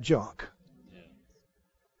in that junk.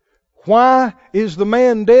 Why is the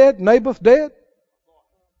man dead, Naboth dead?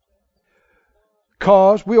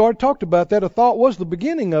 Because we already talked about that. A thought was the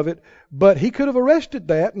beginning of it, but he could have arrested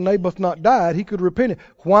that and Naboth not died. He could have repented.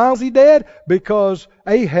 Why was he dead? Because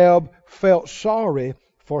Ahab felt sorry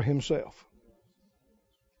for himself.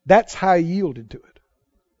 That's how he yielded to it.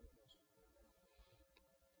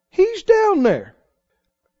 He's down there.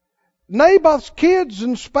 Naboth's kids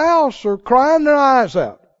and spouse are crying their eyes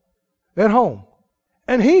out at home.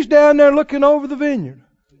 And he's down there looking over the vineyard.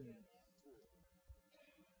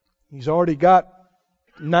 He's already got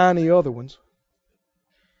 90 other ones.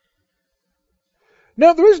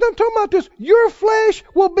 Now, the reason I'm talking about this, your flesh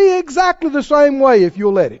will be exactly the same way if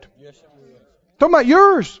you'll let it. Talking about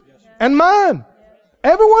yours and mine.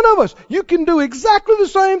 Every one of us. You can do exactly the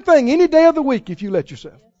same thing any day of the week if you let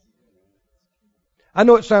yourself. I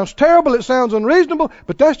know it sounds terrible, it sounds unreasonable,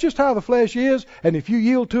 but that's just how the flesh is, and if you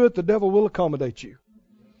yield to it, the devil will accommodate you.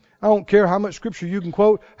 I don't care how much scripture you can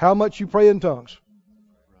quote, how much you pray in tongues.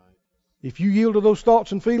 If you yield to those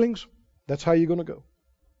thoughts and feelings, that's how you're going to go.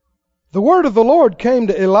 The word of the Lord came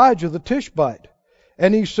to Elijah the Tishbite,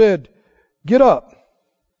 and he said, get up,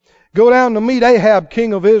 go down to meet Ahab,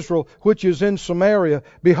 king of Israel, which is in Samaria.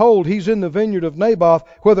 Behold, he's in the vineyard of Naboth,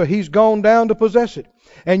 whether he's gone down to possess it.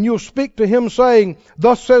 And you'll speak to him saying,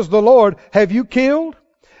 thus says the Lord, have you killed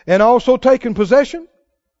and also taken possession?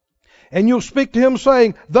 And you'll speak to him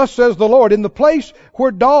saying, thus says the Lord, in the place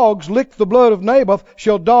where dogs licked the blood of Naboth,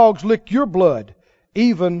 shall dogs lick your blood,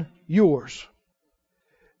 even yours.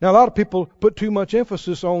 Now, a lot of people put too much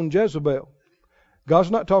emphasis on Jezebel.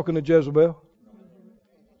 God's not talking to Jezebel.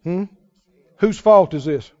 Whose fault is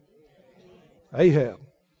this? Ahab.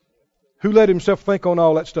 Who let himself think on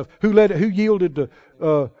all that stuff? Who yielded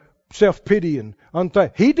to self-pity and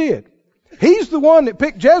unthankfulness? He did. He's the one that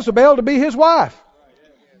picked Jezebel to be his wife.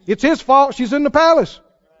 It's his fault she's in the palace.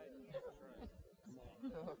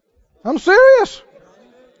 I'm serious.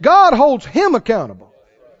 God holds him accountable.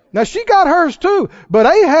 Now she got hers too, but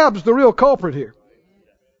Ahab's the real culprit here.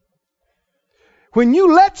 When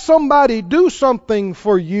you let somebody do something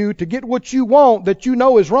for you to get what you want that you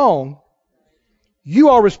know is wrong, you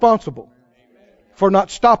are responsible for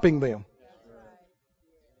not stopping them.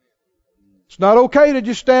 It's not okay to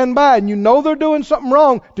just stand by and you know they're doing something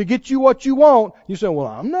wrong to get you what you want. You say, well,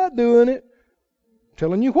 I'm not doing it. I'm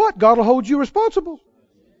telling you what, God will hold you responsible.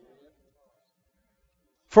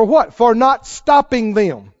 For what? For not stopping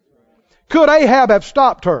them. Could Ahab have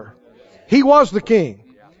stopped her? He was the king.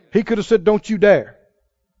 He could have said, don't you dare.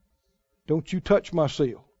 Don't you touch my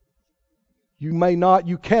seal. You may not,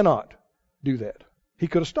 you cannot do that. He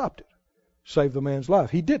could have stopped it. Saved the man's life.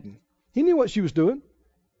 He didn't. He knew what she was doing.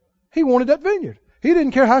 He wanted that vineyard. He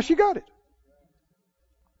didn't care how she got it.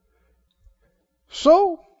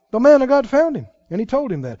 So the man of God found him, and he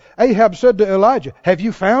told him that. Ahab said to Elijah, have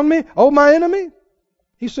you found me, O my enemy?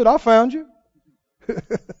 He said, I found you.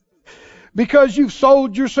 Because you've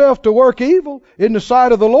sold yourself to work evil in the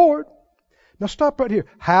sight of the Lord. Now stop right here.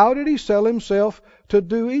 How did he sell himself to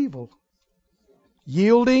do evil?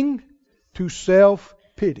 Yielding to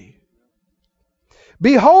self-pity.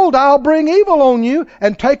 Behold, I'll bring evil on you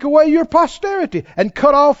and take away your posterity and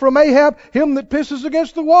cut off from Ahab him that pisses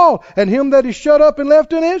against the wall and him that is shut up and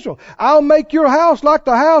left in Israel. I'll make your house like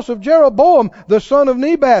the house of Jeroboam the son of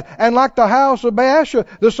Nebat and like the house of Baasha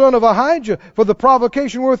the son of Ahijah for the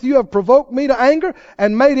provocation wherewith you have provoked me to anger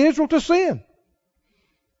and made Israel to sin.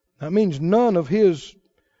 That means none of his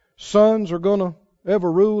sons are going to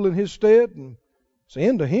ever rule in his stead, and it's the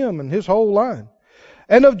end of him and his whole line.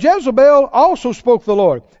 And of Jezebel also spoke the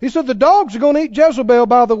Lord. He said, the dogs are going to eat Jezebel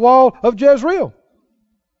by the wall of Jezreel.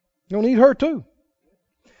 They're going to eat her too.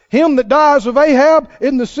 Him that dies of Ahab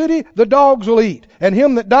in the city, the dogs will eat. And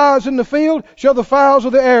him that dies in the field shall the fowls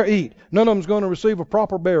of the air eat. None of them's going to receive a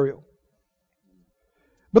proper burial.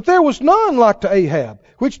 But there was none like to Ahab,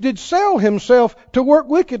 which did sell himself to work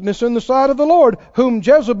wickedness in the sight of the Lord, whom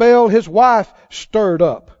Jezebel his wife stirred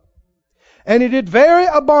up. And he did very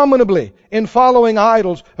abominably in following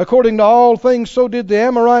idols. According to all things, so did the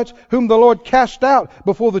Amorites, whom the Lord cast out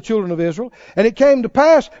before the children of Israel. And it came to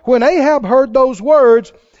pass, when Ahab heard those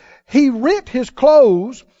words, he rent his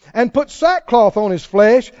clothes and put sackcloth on his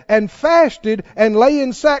flesh and fasted and lay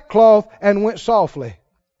in sackcloth and went softly.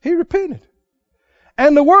 He repented.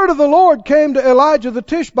 And the word of the Lord came to Elijah the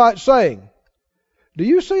Tishbite, saying, do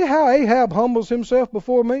you see how Ahab humbles himself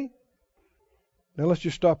before me? Now let's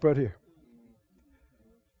just stop right here.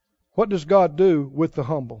 What does God do with the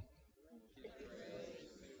humble?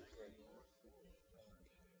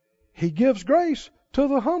 He gives grace to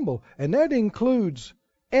the humble, and that includes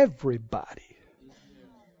everybody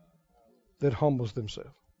that humbles themselves.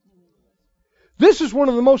 This is one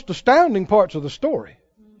of the most astounding parts of the story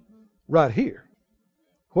right here.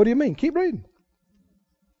 What do you mean? Keep reading.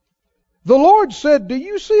 The Lord said, do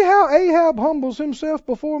you see how Ahab humbles himself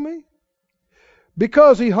before me?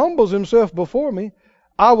 Because he humbles himself before me,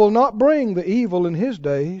 I will not bring the evil in his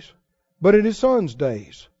days, but in his son's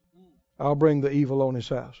days I'll bring the evil on his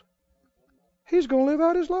house. He's going to live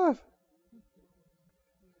out his life.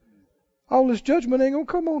 All this judgment ain't going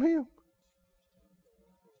to come on him.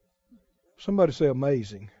 Somebody say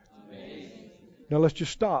amazing. Amazing. Now let's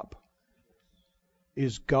just stop.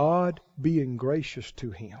 Is God being gracious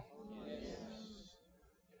to him? Yes.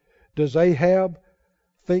 Does Ahab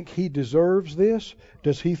think he deserves this?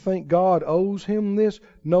 Does he think God owes him this?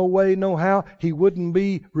 No way, no how. He wouldn't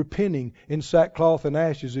be repenting in sackcloth and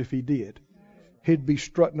ashes if he did. He'd be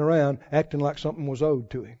strutting around acting like something was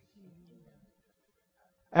owed to him.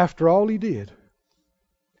 After all he did.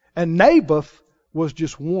 And Naboth was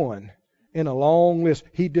just one in a long list.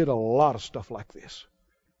 He did a lot of stuff like this.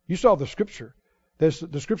 You saw the scripture.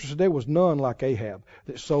 The scripture said there was none like Ahab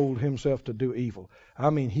that sold himself to do evil.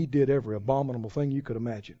 I mean, he did every abominable thing you could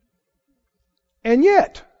imagine. And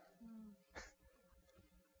yet,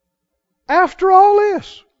 after all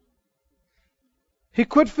this, he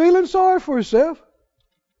quit feeling sorry for himself.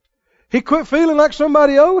 He quit feeling like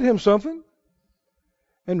somebody owed him something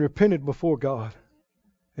and repented before God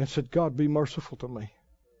and said, God, be merciful to me.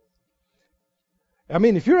 I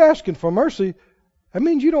mean, if you're asking for mercy, that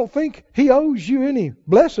means you don't think he owes you any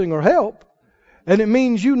blessing or help. And it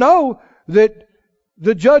means you know that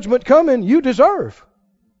the judgment coming you deserve.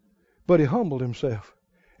 But he humbled himself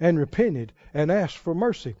and repented and asked for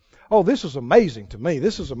mercy. Oh, this is amazing to me.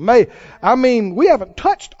 This is amazing. I mean, we haven't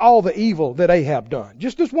touched all the evil that Ahab done.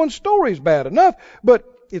 Just this one story is bad enough, but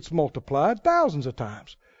it's multiplied thousands of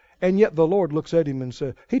times. And yet the Lord looks at him and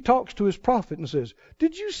says, he talks to his prophet and says,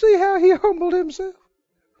 did you see how he humbled himself?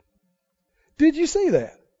 Did you see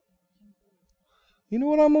that? You know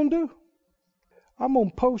what I'm going to do? I'm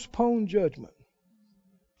going to postpone judgment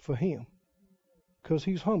for him because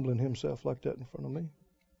he's humbling himself like that in front of me.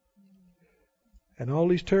 And all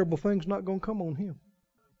these terrible things not going to come on him.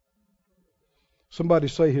 Somebody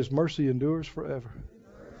say his mercy endures forever.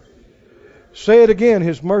 Say it again,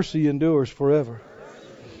 his mercy endures forever.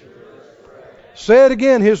 Say it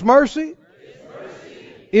again, his mercy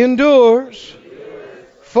endures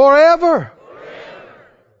forever.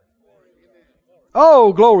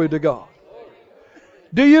 Oh, glory to God.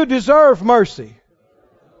 Do you deserve mercy?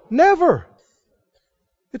 Never.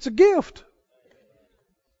 It's a gift.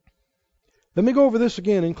 Let me go over this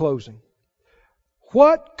again in closing.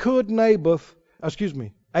 What could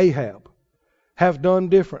Ahab have done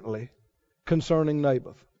differently concerning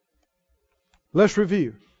Naboth? Let's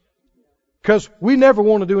review. Because we never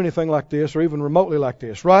want to do anything like this or even remotely like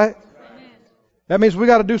this, right? That means we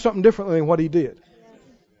got to do something differently than what he did.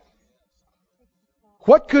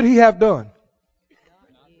 What could he have done?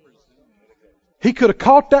 He could have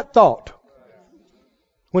caught that thought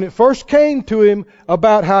when it first came to him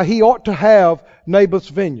about how he ought to have Naboth's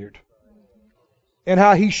vineyard. And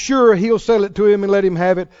how he's sure he'll sell it to him and let him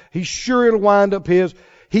have it. He's sure it'll wind up his.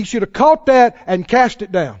 He should have caught that and cast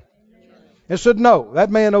it down. And said, no, that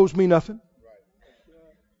man owes me nothing.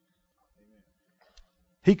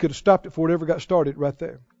 He could have stopped it before it ever got started right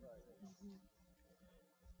there.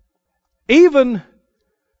 Even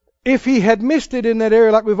if he had missed it in that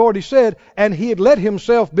area, like we've already said, and he had let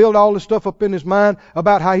himself build all this stuff up in his mind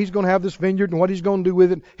about how he's going to have this vineyard and what he's going to do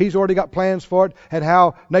with it, he's already got plans for it, and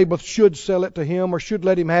how Naboth should sell it to him or should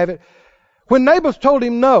let him have it. When Naboth told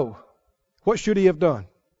him no, what should he have done?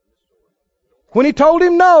 When he told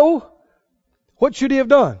him no, what should he have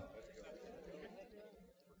done?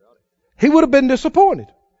 He would have been disappointed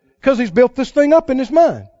because he's built this thing up in his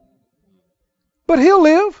mind. But he'll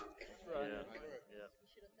live.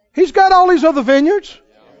 He's got all these other vineyards,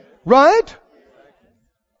 right?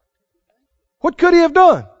 What could he have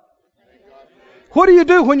done? What do you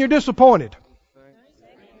do when you're disappointed?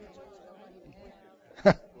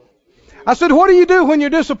 I said, what do you do when you're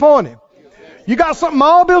disappointed? You got something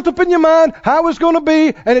all built up in your mind, how it's going to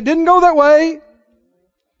be, and it didn't go that way.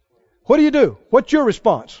 What do you do? What's your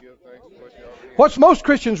response? What's most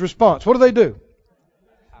Christians' response? What do?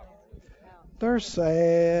 They're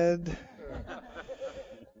sad.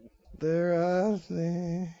 They're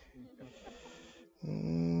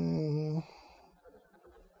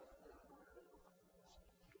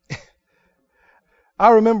I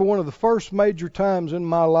remember one of the first major times in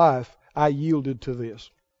my life I yielded to this.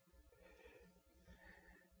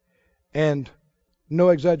 And no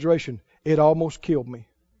exaggeration, it almost killed me.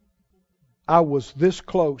 I was this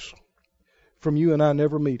close from you and I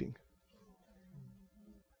never meeting.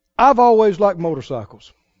 I've always liked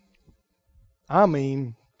motorcycles. I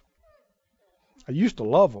mean, I used to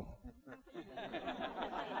love them.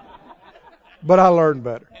 But I learned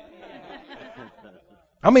better.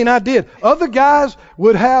 I mean, I did. Other guys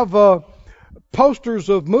would have posters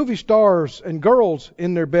of movie stars and girls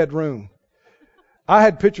in their bedroom. I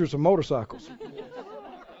had pictures of motorcycles.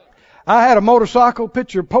 I had a motorcycle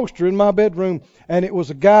picture poster in my bedroom, and it was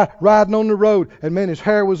a guy riding on the road, and man, his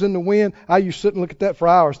hair was in the wind. I used to sit and look at that for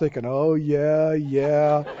hours thinking, oh,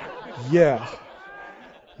 yeah.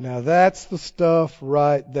 Now that's the stuff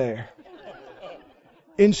right there.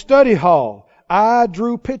 In study hall, I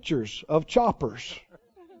drew pictures of choppers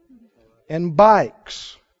and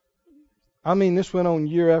bikes. I mean, this went on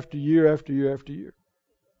year after year after year after year.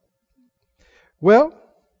 Well,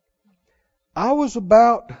 I was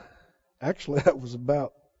about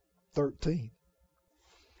 13.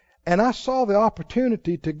 And I saw the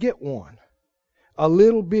opportunity to get one. A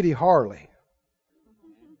little bitty Harley.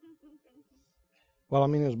 Well, I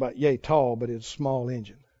mean, it was about yay tall, but it's a small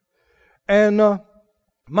engine. And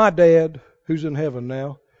my dad, who's in heaven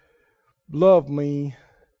now, loved me,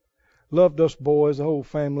 loved us boys, the whole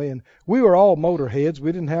family. And we were all motorheads.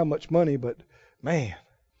 We didn't have much money, but man,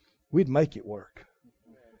 we'd make it work.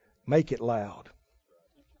 Make it loud.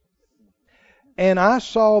 And I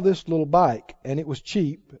saw this little bike, and it was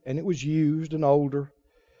cheap, and it was used and older.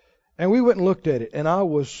 And we went and looked at it, and I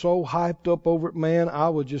was so hyped up over it, man, I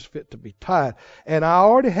was just fit to be tied. And I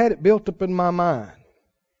already had it built up in my mind.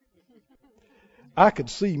 I could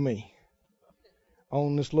see me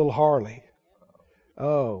on this little Harley.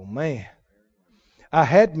 Oh, man. I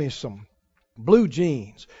had me some blue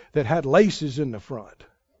jeans that had laces in the front.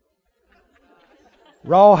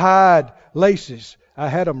 Rawhide laces. I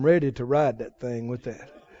had them ready to ride that thing with that.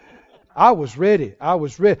 I was ready.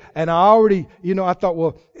 And I already, I thought,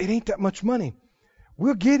 well, it ain't that much money.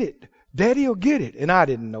 We'll get it. Daddy will get it. And I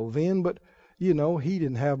didn't know then, but, he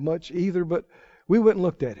didn't have much either. But we went and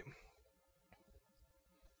looked at him.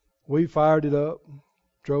 We fired it up,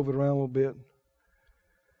 drove it around a little bit.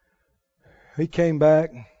 He came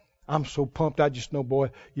back. I'm so pumped. I just know,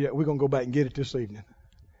 boy, we're going to go back and get it this evening.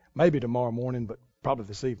 Maybe tomorrow morning, but probably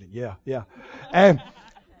this evening. Yeah.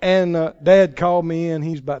 And Dad called me in.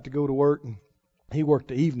 He's about to go to work, and he worked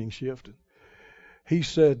the evening shift. And he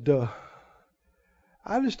said,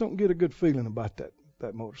 I just don't get a good feeling about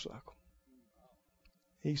that motorcycle.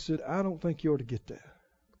 He said, I don't think you ought to get that.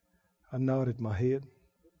 I nodded my head.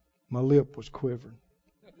 My lip was quivering.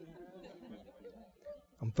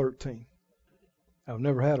 I'm 13. I've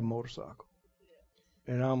never had a motorcycle.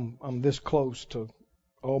 And I'm this close to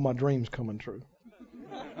all my dreams coming true.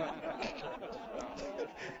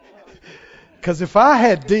 Because if I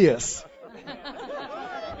had this,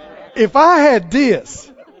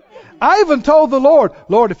 I even told the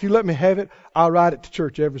Lord, if you let me have it, I'll ride it to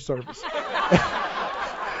church every service.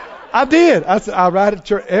 I did. I said, I'll ride it to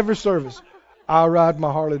church every service. I'll ride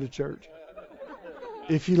my Harley to church.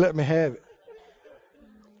 If you let me have it.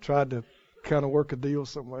 Tried to kind of work a deal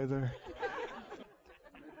some way there.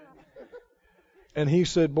 And he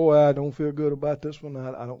said, boy, I don't feel good about this one.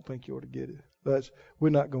 I don't think you ought to get it. We're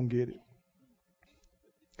not going to get it.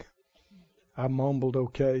 I mumbled,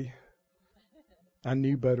 okay. I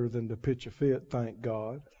knew better than to pitch a fit, thank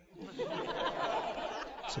God.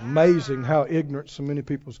 It's amazing how ignorant so many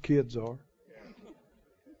people's kids are.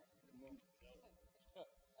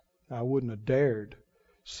 I wouldn't have dared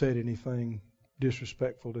said anything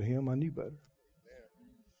disrespectful to him. I knew better.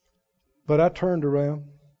 But I turned around,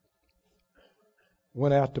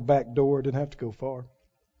 went out the back door, didn't have to go far.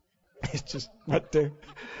 It's just right there.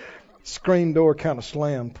 Screen door kind of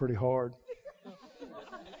slammed pretty hard.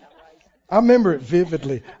 I remember it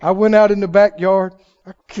vividly. I went out in the backyard.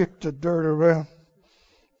 I kicked the dirt around.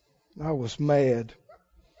 I was mad.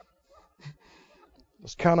 I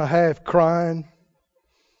was kind of half crying.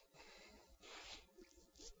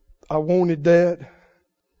 I wanted that.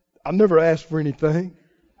 I never asked for anything.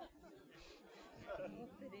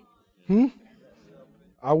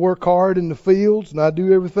 I work hard in the fields and I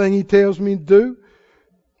do everything he tells me to do.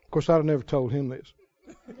 Of course, I'd never told him this.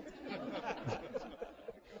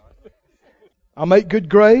 I make good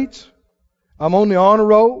grades. I'm on the honor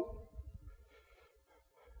roll.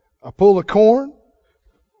 I pull the corn.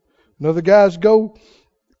 And other guys go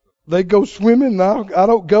swimming. And I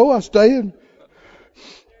don't go. I stay and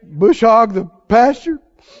bush hog the pasture.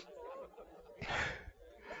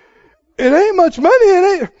 It ain't much money,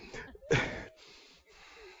 it ain't.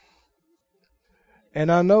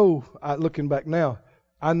 And I know, looking back now,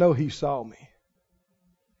 I know he saw me.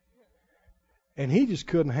 And he just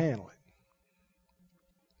couldn't handle it.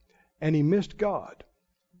 And he missed God.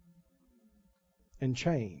 And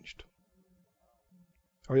changed.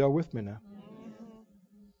 Are y'all with me now?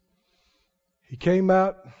 He came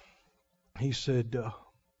out. He said,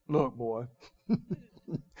 look, boy.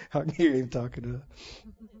 I can hear him talking to us.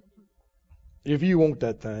 If you want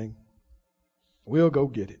that thing, we'll go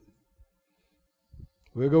get it.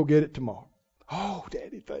 We'll go get it tomorrow. Oh,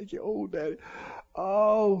 Daddy, thank you. Oh, Daddy.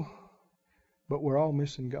 Oh. But we're all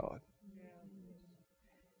missing God.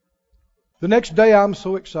 The next day, I'm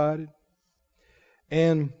so excited.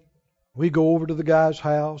 And we go over to the guy's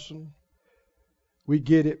house and we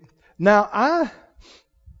get it. Now,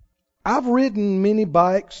 I've ridden mini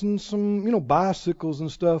bikes and some, bicycles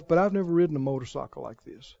and stuff, but I've never ridden a motorcycle like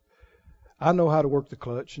this. I know how to work the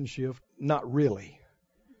clutch and shift. Not really.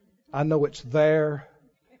 I know it's there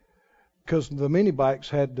because the mini bikes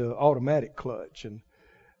had the automatic clutch and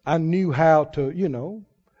I knew how to,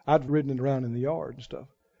 I'd ridden it around in the yard and stuff.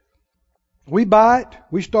 We buy it.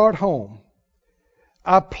 We start home.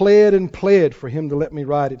 I pled and pled for him to let me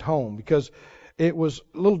ride it home because it was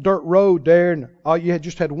a little dirt road there and you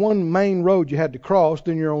just had one main road you had to cross,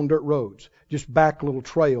 then you're on dirt roads, just back little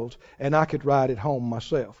trails, and I could ride it home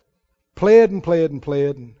myself. Pled and pled and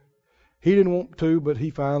pled, and he didn't want to, but he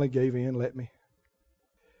finally gave in and let me.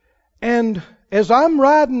 And as I'm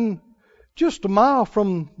riding just a mile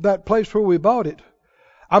from that place where we bought it,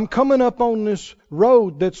 I'm coming up on this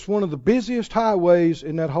road that's one of the busiest highways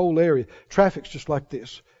in that whole area. Traffic's just like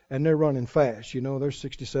this, and they're running fast. They're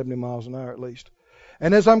 60, 70 miles an hour at least.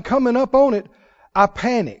 And as I'm coming up on it, I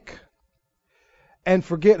panic and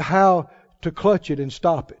forget how to clutch it and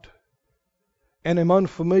stop it. And am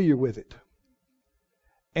unfamiliar with it.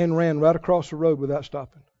 And ran right across the road without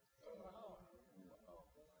stopping.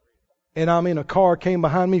 And a car came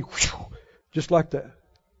behind me, whew, just like that.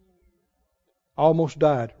 Almost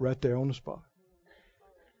died right there on the spot.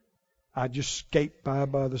 I just escaped by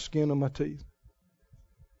the skin of my teeth.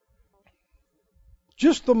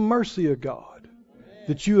 Just the mercy of God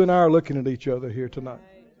that you and I are looking at each other here tonight.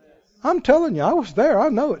 I'm telling you, I was there. I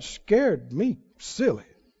know it scared me silly.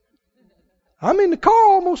 The car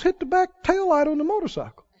almost hit the back tail light on the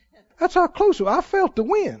motorcycle. That's how close it was. I felt the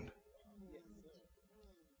wind.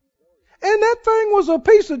 And that thing was a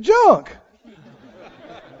piece of junk.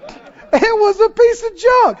 It was a piece of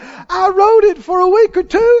junk. I rode it for a week or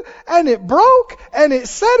two, and it broke, and it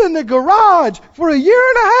sat in the garage for a year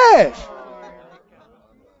and a half.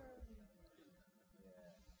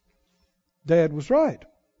 Dad was right.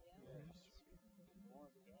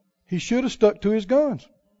 He should have stuck to his guns.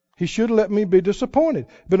 He should have let me be disappointed.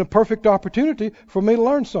 Been a perfect opportunity for me to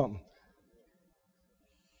learn something.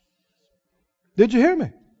 Did you hear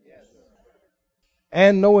me? Yes.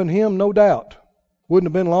 And knowing him, no doubt, wouldn't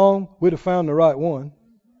have been long. We'd have found the right one.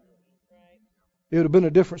 It would have been a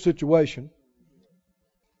different situation.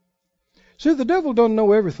 See, the devil doesn't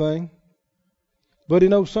know everything, but he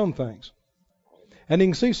knows some things. And he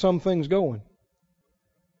can see some things going.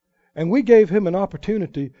 And we gave him an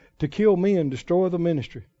opportunity to kill me and destroy the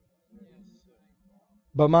ministry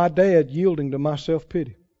by my dad yielding to my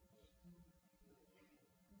self-pity.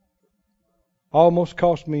 Almost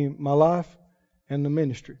cost me my life and the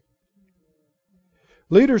ministry.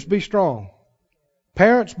 Leaders, be strong.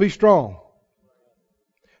 Parents, be strong.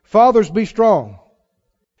 Fathers, be strong.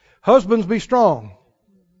 Husbands, be strong.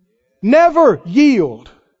 Never yield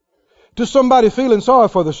to somebody feeling sorry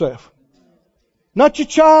for themselves. Not your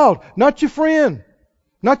child, not your friend,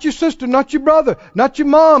 not your sister, not your brother, not your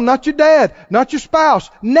mom, not your dad, not your spouse.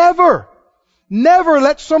 Never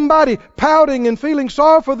let somebody pouting and feeling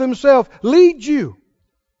sorry for themselves lead you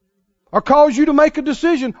or cause you to make a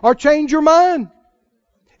decision or change your mind.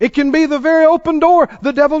 It can be the very open door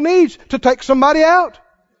the devil needs to take somebody out,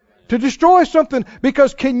 to destroy something.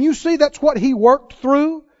 Because can you see that's what he worked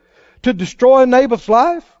through to destroy Naboth's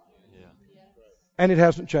life? And it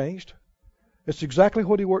hasn't changed. It's exactly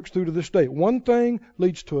what he works through to this day. One thing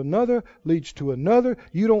leads to another, leads to another.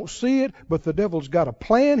 You don't see it, but the devil's got a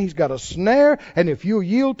plan. He's got a snare. And if you'll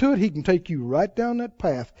yield to it, he can take you right down that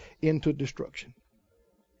path into destruction.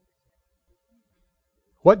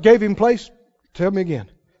 What gave him place? Tell me again.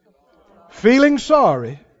 Feeling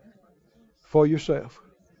sorry for yourself,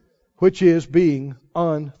 which is being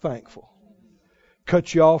unthankful.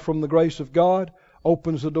 Cuts you off from the grace of God,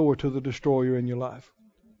 opens the door to the destroyer in your life.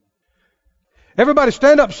 Everybody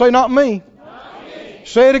stand up and say, not me. Not me.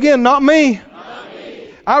 Say it again, not me. Not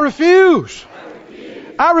me. I refuse.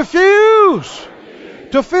 I refuse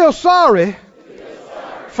to feel sorry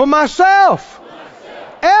for myself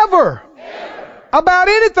ever about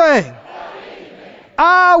anything.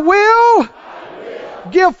 I will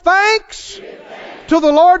give thanks to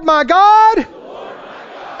the Lord my God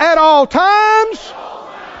at all times,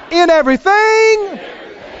 in everything,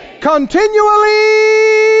 continually.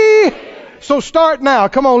 So start now.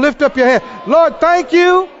 Come on, lift up your hand. Lord, thank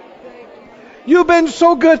you. You've been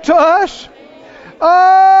so good to us.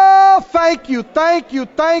 Oh, thank you, thank you,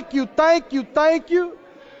 thank you, thank you, thank you.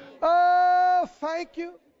 Oh, thank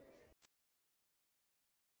you.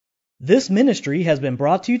 This ministry has been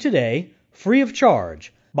brought to you today, free of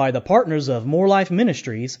charge, by the partners of More Life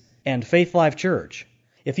Ministries and Faith Life Church.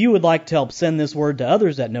 If you would like to help send this word to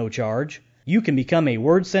others at no charge, you can become a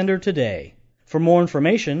word sender today. For more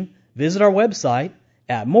information, visit our website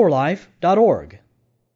at morelife.org.